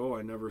years ago.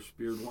 I never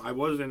speared. I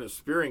was in a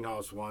spearing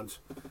house once,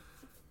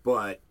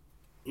 but,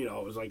 you know,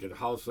 it was like a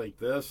house like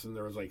this, and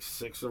there was like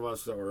 6 of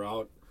us that were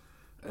out,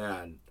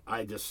 and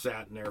I just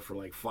sat in there for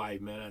like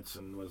 5 minutes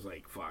and was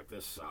like, fuck,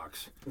 this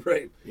sucks.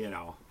 Right. You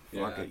know,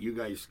 fuck Yeah. it. You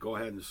guys go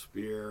ahead and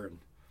spear. And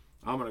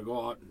I'm gonna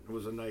go out. It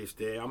was a nice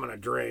day. I'm gonna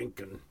drink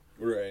and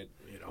Right.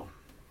 you know.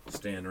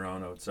 Stand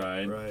around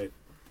outside. Right.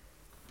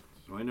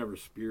 So I never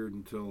speared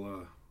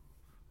until.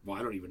 Well,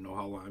 I don't even know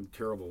how long. I'm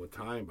terrible with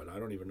time, but I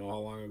don't even know how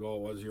long ago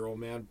it was your old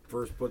man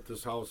first put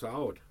this house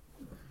out.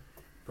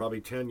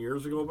 Probably 10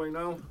 years ago by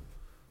now,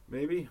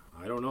 maybe.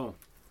 I don't know.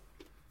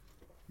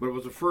 But it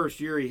was the first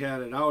year he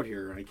had it out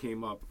here. I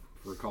came up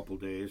for a couple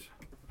days.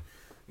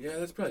 Yeah,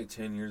 that's probably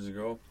 10 years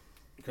ago.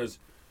 Because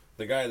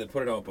the guy that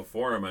put it out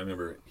before him, I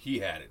remember he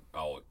had it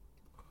out.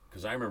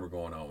 Because I remember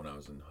going out when I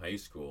was in high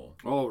school.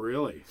 Oh,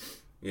 really?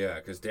 Yeah,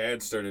 because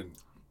Dad started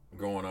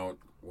going out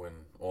when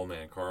old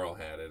man Carl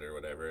had it or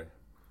whatever.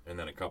 And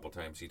then a couple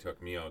times he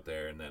took me out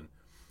there. And then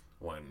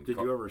when... Did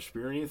you ever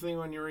spear anything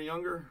when you were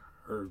younger?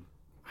 Or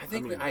I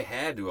think I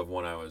had to have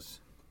when I was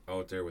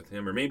out there with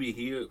him. Or maybe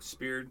he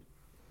speared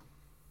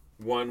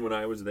one when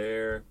I was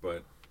there.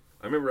 But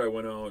I remember I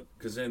went out...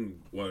 Because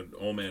then when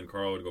old man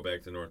Carl would go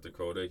back to North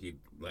Dakota, he'd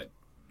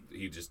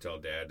just tell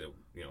Dad to,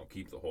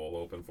 keep the hole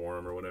open for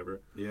him or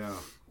whatever. Yeah.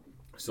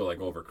 So,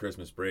 like, over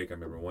Christmas break, I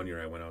remember one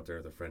year I went out there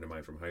with a friend of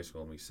mine from high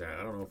school, and we sat.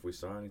 I don't know if we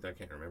saw anything. I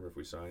can't remember if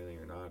we saw anything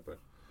or not, but...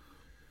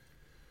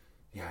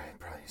 Yeah, I had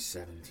probably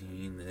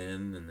 17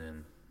 then, and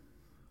then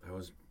I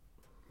was...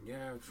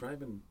 Yeah, it's probably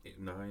been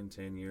 9,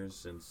 10 years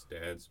since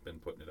Dad's been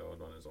putting it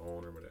out on his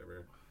own or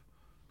whatever.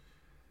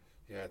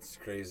 Yeah, it's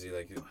crazy.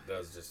 Like, it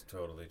does just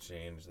totally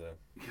change the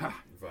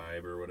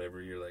vibe or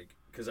whatever. You're like...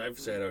 Because I've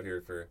sat out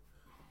here for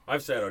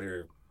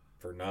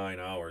 9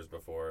 hours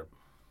before,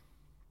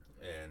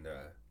 and...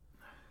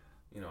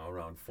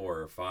 around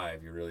 4 or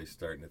 5, you're really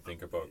starting to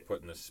think about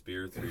putting a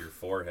spear through your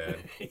forehead.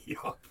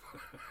 Yup.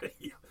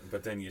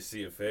 But then you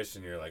see a fish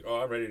and you're like,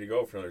 oh, I'm ready to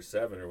go for another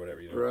 7 or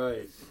whatever.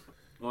 Right.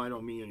 Well, I know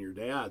me and your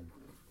dad,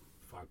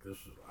 this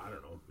was, I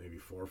don't know, maybe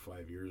 4 or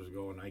 5 years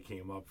ago, and I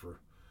came up for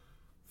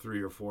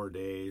 3 or 4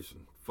 days,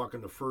 and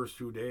fucking the first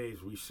 2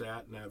 days, we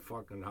sat in that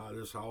fucking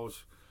this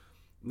house,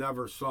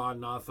 never saw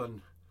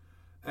nothing.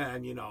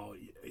 And,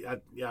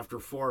 after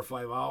 4 or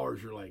 5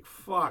 hours, you're like,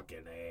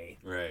 fucking A.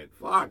 Right.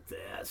 Fuck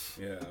this.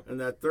 Yeah. And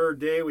that third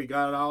day, we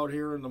got out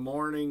here in the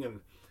morning, and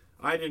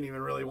I didn't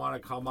even really want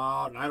to come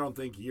out, and I don't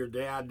think your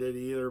dad did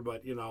either,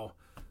 but, it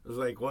was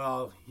like,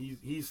 well,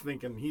 he's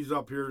thinking he's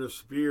up here to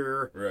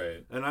spear.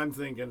 Right. And I'm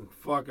thinking,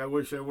 fuck, I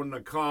wish I wouldn't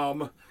have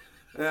come.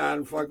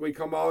 And, fuck, we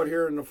come out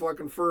here in the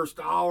fucking first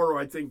hour.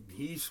 I think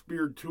he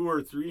speared 2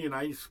 or 3, and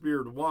I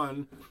speared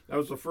 1. That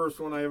was the first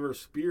one I ever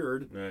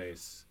speared.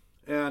 Nice.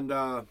 And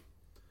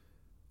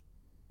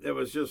it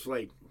was just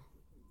like,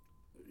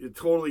 it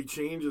totally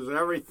changes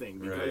everything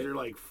because you're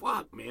like,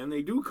 fuck, man,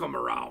 they do come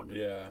around.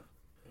 Yeah.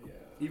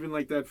 Even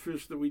like that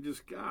fish that we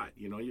just got,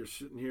 you're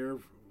sitting here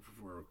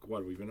for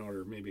what, we've been out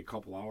here maybe a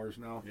couple hours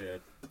now. Yeah.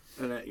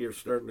 And you're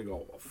starting to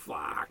go, well,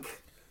 fuck,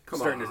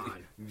 come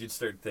on. You'd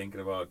start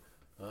thinking about,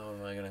 oh, what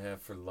am I going to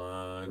have for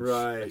lunch?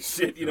 Right. Like,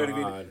 shit, you know what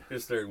I mean?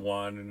 Just start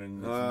wandering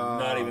and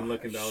not even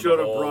looking down the should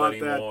have hole brought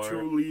anymore. that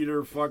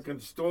 2-liter fucking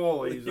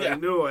Stolies. Yeah. I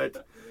knew it.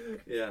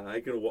 Yeah,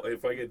 I could.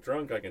 If I get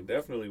drunk, I can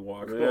definitely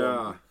walk home.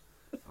 Yeah.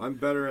 I'm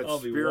better at I'll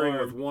be spearing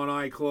warm. with one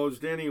eye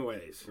closed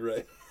anyways.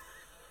 Right.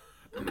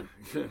 I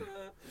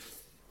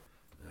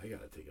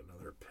gotta take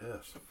another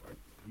piss.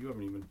 You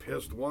haven't even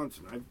pissed once,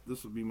 and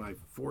this will be my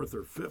 4th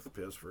or 5th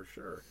piss for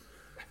sure.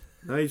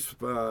 Nice.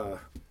 Well,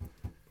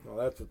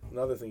 that's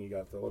another thing you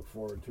got to look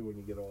forward to when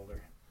you get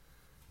older.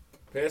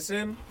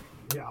 Pissing?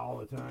 Yeah, all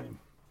the time.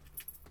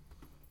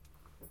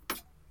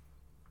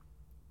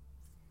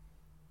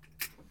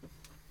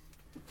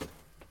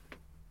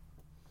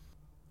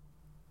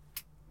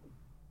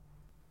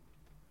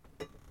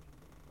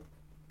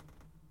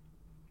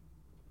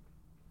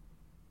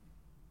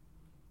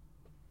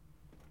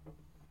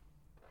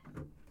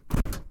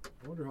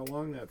 I wonder how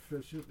long that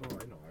fish is. Oh,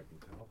 I know, I can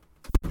tell.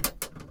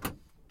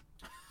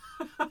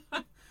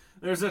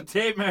 There's a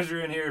tape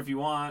measure in here if you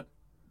want.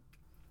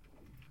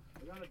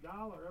 I got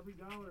 $1. Every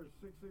dollar is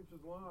 6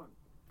 inches long.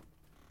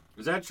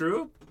 Is that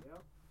true?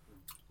 Yep.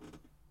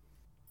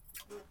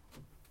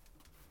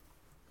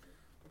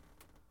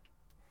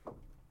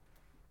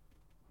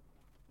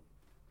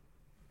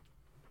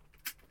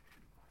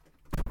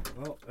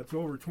 Well, that's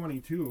over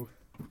 22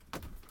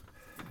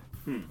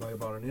 by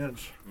about an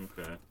inch.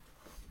 Okay.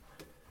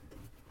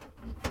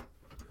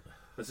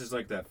 This is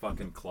like that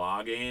fucking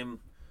claw game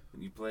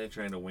that you play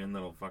trying to win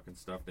little fucking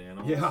stuffed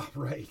animals. Yeah,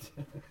 right.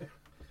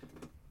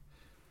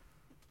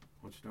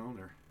 What's down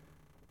there?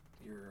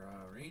 Your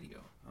radio.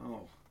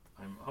 Oh.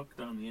 I'm hooked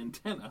on the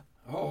antenna.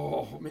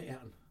 Oh,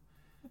 man.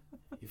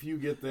 If you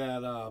get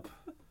that up,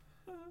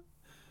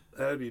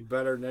 that'd be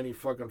better than any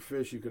fucking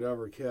fish you could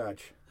ever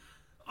catch.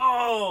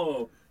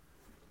 Oh!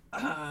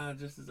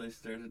 Just as I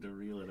started to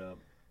reel it up.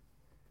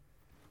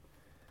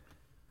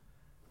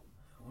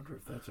 I wonder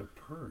if that's a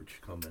perch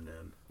coming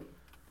in.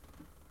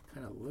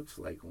 Kind of looks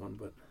like one,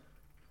 but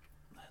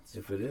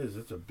if it is,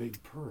 it's a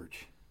big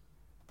perch.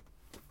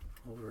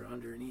 Over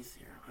underneath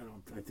here.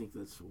 I think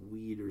that's a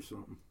weed or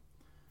something.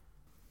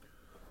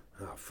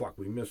 Ah, fuck,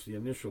 we missed the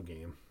initial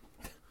game.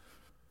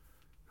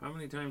 How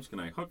many times can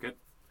I hook it?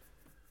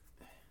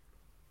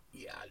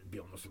 Yeah, it'd be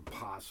almost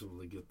impossible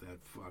to get that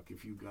fuck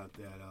if you got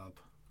that up.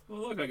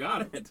 Well, look, I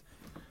got it.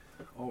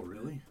 Oh,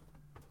 really?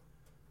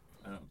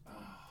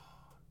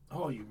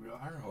 Oh, you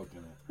are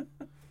hooking it.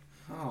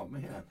 Oh,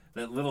 man.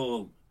 That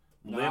little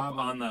lip Knob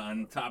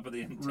on top of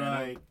the antenna.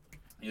 Right.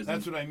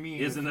 That's what I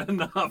mean. Isn't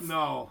enough.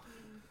 No.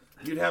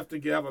 You'd have to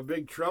have a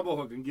big treble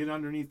hook and get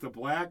underneath the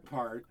black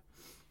part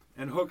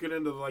and hook it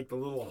into like the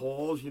little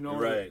holes, you know.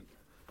 Right.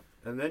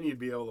 And then you'd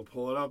be able to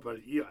pull it up.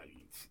 But yeah,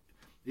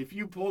 if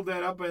you pulled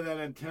that up by that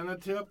antenna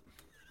tip,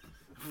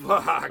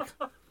 fuck.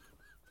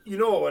 You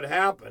know what would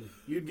happen?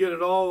 You'd get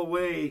it all the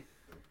way.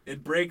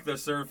 It'd break the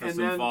surface and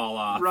then, fall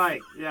off.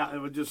 Right. Yeah, it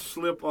would just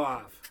slip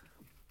off.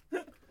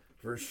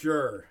 For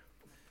sure.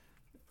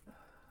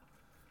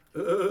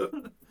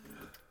 Well,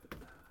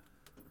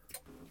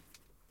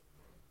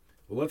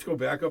 let's go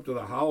back up to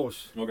the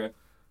house. Okay.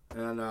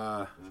 And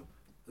the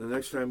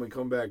next time we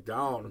come back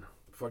down,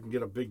 if I can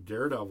get a big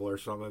daredevil or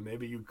something,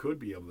 maybe you could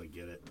be able to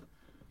get it.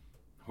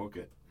 Hook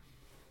it.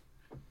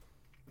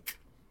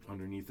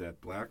 Underneath that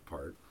black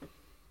part.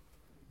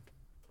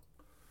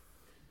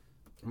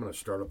 I'm going to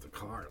start up the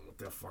car and let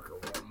that fucker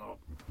warm up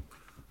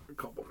for a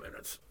couple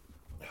minutes.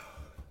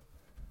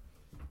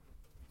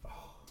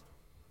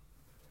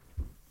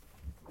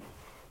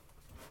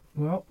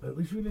 Well, at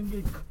least we didn't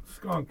get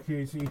skunked,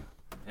 Casey.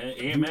 Hey,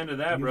 amen to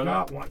that, you brother.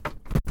 Got one.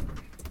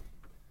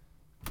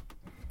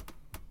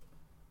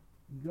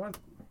 You got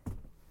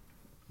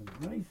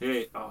a nice.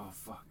 Hey, oh,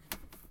 fuck.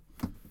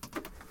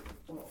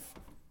 Oh.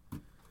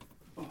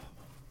 Don't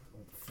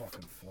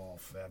fucking fall,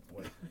 fat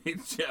boy. Hey,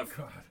 Jeff,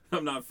 God.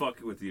 I'm not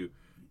fucking with you.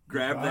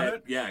 Grab got that.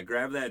 it? Yeah,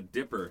 grab that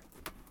dipper.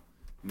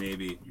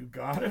 Maybe. You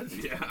got it?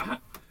 Yeah. Are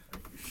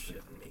you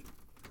shitting me?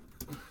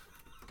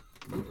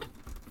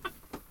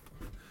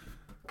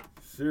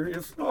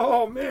 Serious?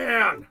 Oh,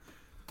 man.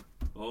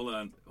 Hold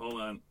on.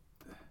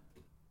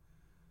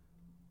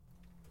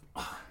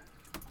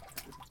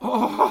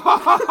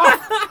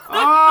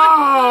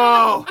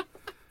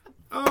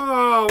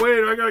 Oh,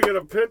 wait, I gotta get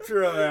a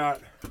picture of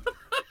that.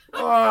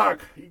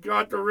 Fuck, he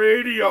got the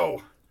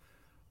radio.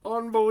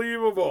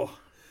 Unbelievable.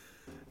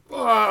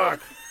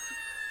 Fuck.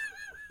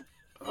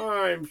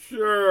 I'm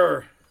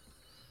sure.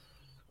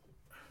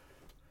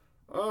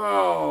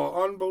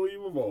 Oh,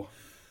 unbelievable.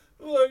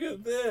 Look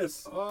at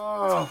this.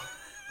 Oh.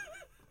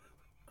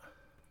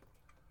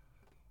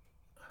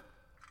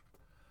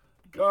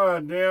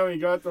 God damn, he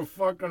got the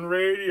fucking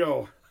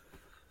radio.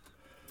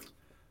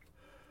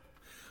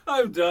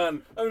 I'm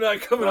done. I'm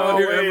not coming out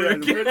here ever The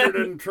again. picture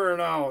didn't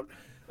turn out.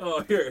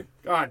 Oh, here.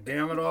 God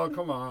damn it all,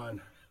 come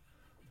on.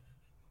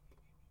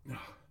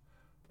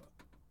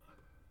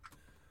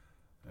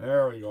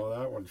 There we go,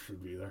 that one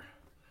should be there.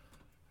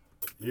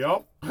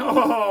 Yep.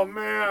 Oh,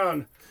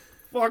 man.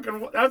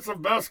 Fucking, that's the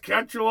best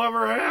catch you'll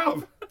ever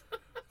have.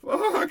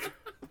 Fuck.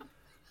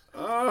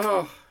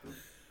 Oh.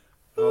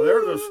 Oh,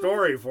 there's a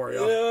story for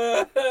you.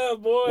 Yeah,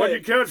 boy. What'd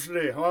you catch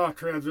today? Oh,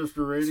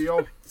 transistor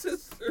radio.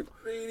 Transistor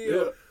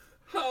radio. Yeah.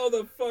 How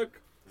the fuck?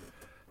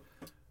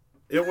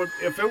 It would,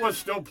 if it was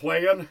still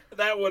playing,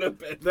 That would have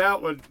been.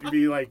 that would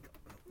be like,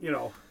 you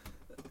know,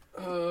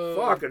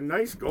 fucking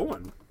nice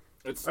going.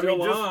 It's I mean,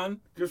 still just- on.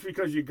 Just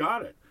because you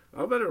got it.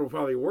 I bet it'll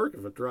probably work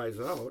if it dries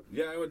out.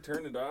 Yeah, I would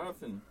turn it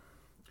off and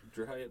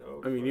dry it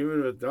out. I mean, even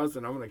if it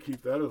doesn't, I'm going to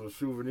keep that as a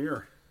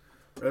souvenir.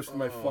 Rest of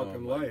my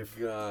fucking life.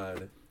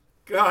 God.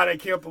 God, I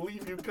can't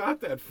believe you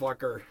got that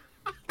fucker.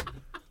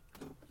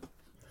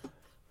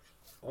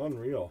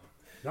 Unreal.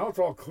 Now it's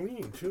all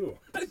clean, too.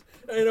 I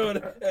know.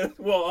 And,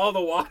 well, all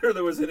the water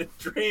that was in it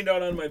drained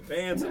out on my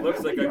pants. It looks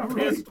like I Yeah, right.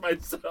 pissed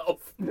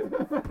myself.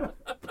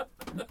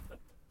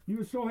 He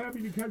was so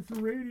happy to catch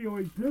the radio,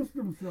 he pissed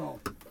himself.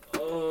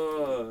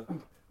 Oh.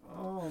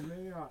 Oh,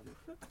 man.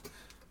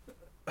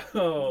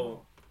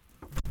 Oh.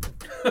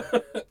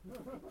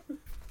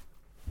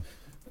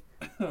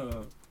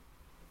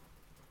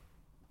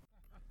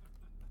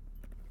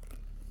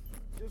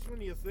 Just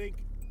when you think,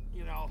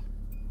 you know,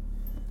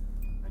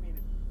 I mean,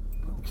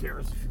 who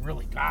cares if you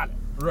really got it?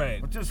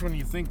 Right. But just when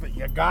you think that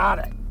you got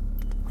it.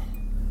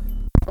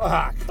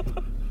 Fuck.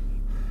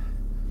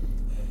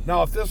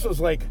 Now, if this was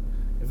like,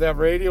 if that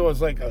radio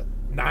was like a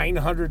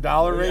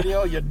 $900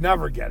 radio, you'd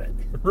never get it.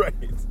 Right.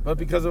 But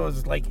because it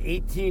was like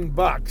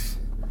 $18,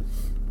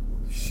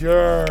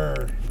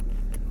 sure.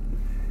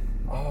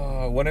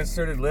 Oh, when it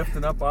started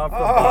lifting up off the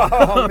Oh,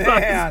 bottom, I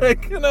man. was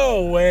like,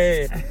 no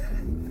way.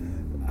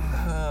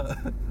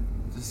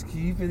 Just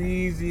keep it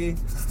easy.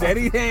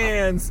 Steady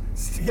hands.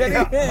 Steady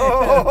Yeah. hands.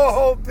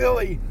 Oh,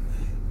 Billy.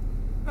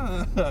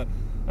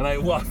 And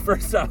at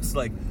first I was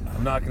like,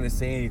 I'm not going to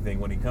say anything.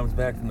 When he comes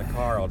back from the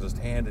car, I'll just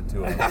hand it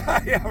to him.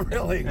 Yeah,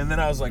 really. And then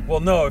I was like, well,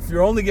 no, if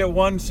you only get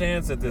one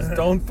chance at this,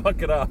 don't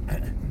fuck it up.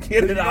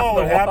 Get You it know out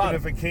what the happened water.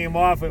 if it came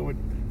off? It would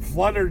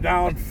flutter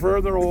down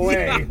further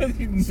away. Yeah,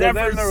 you'd so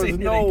never then there see was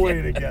it no way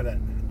again. to get it.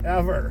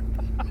 Ever.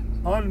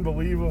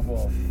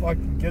 Unbelievable.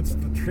 Fucking gets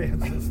the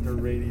transistor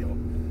radio.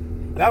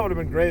 That would have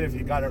been great if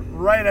you got it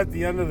right at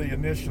the end of the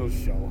initial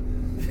show.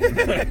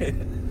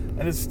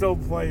 And it's still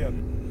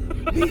playing.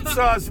 Meat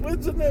sauce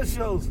wins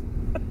initials.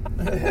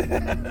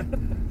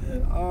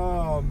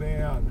 Oh,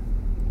 man.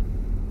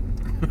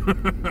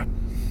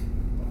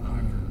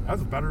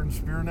 That's better than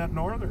spearing that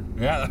northern.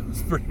 Yeah, that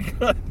was pretty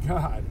good.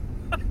 God.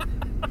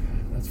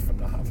 That's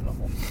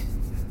phenomenal.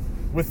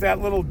 With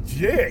that little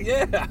jig.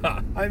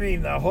 Yeah. I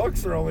mean, the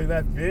hooks are only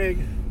that big.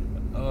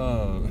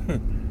 Oh.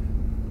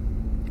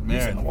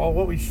 Man. Well,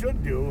 what we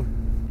should do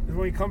is when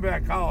we come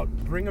back out,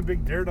 bring a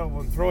big daredevil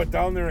and throw it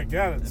down there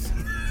again.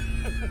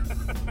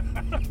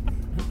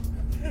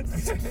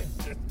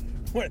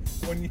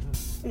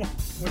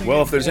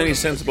 Well, if there's any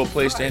sensible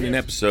place to end an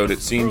episode, it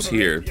seems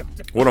here.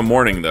 What a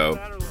morning, though.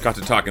 Got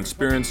to talking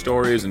spearing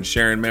stories and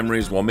sharing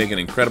memories while making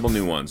incredible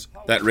new ones.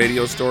 That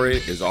radio story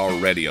is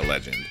already a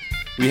legend.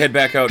 We head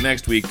back out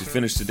next week to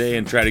finish today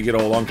and try to get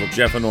old Uncle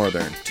Jeff a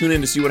Northern. Tune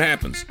in to see what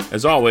happens.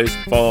 As always,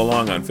 follow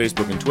along on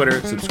Facebook and Twitter,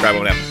 subscribe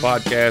on Apple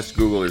Podcasts,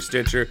 Google, or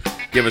Stitcher.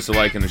 Give us a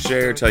like and a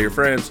share, tell your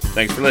friends.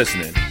 Thanks for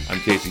listening. I'm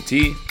Casey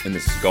T, and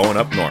this is Going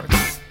Up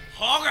North.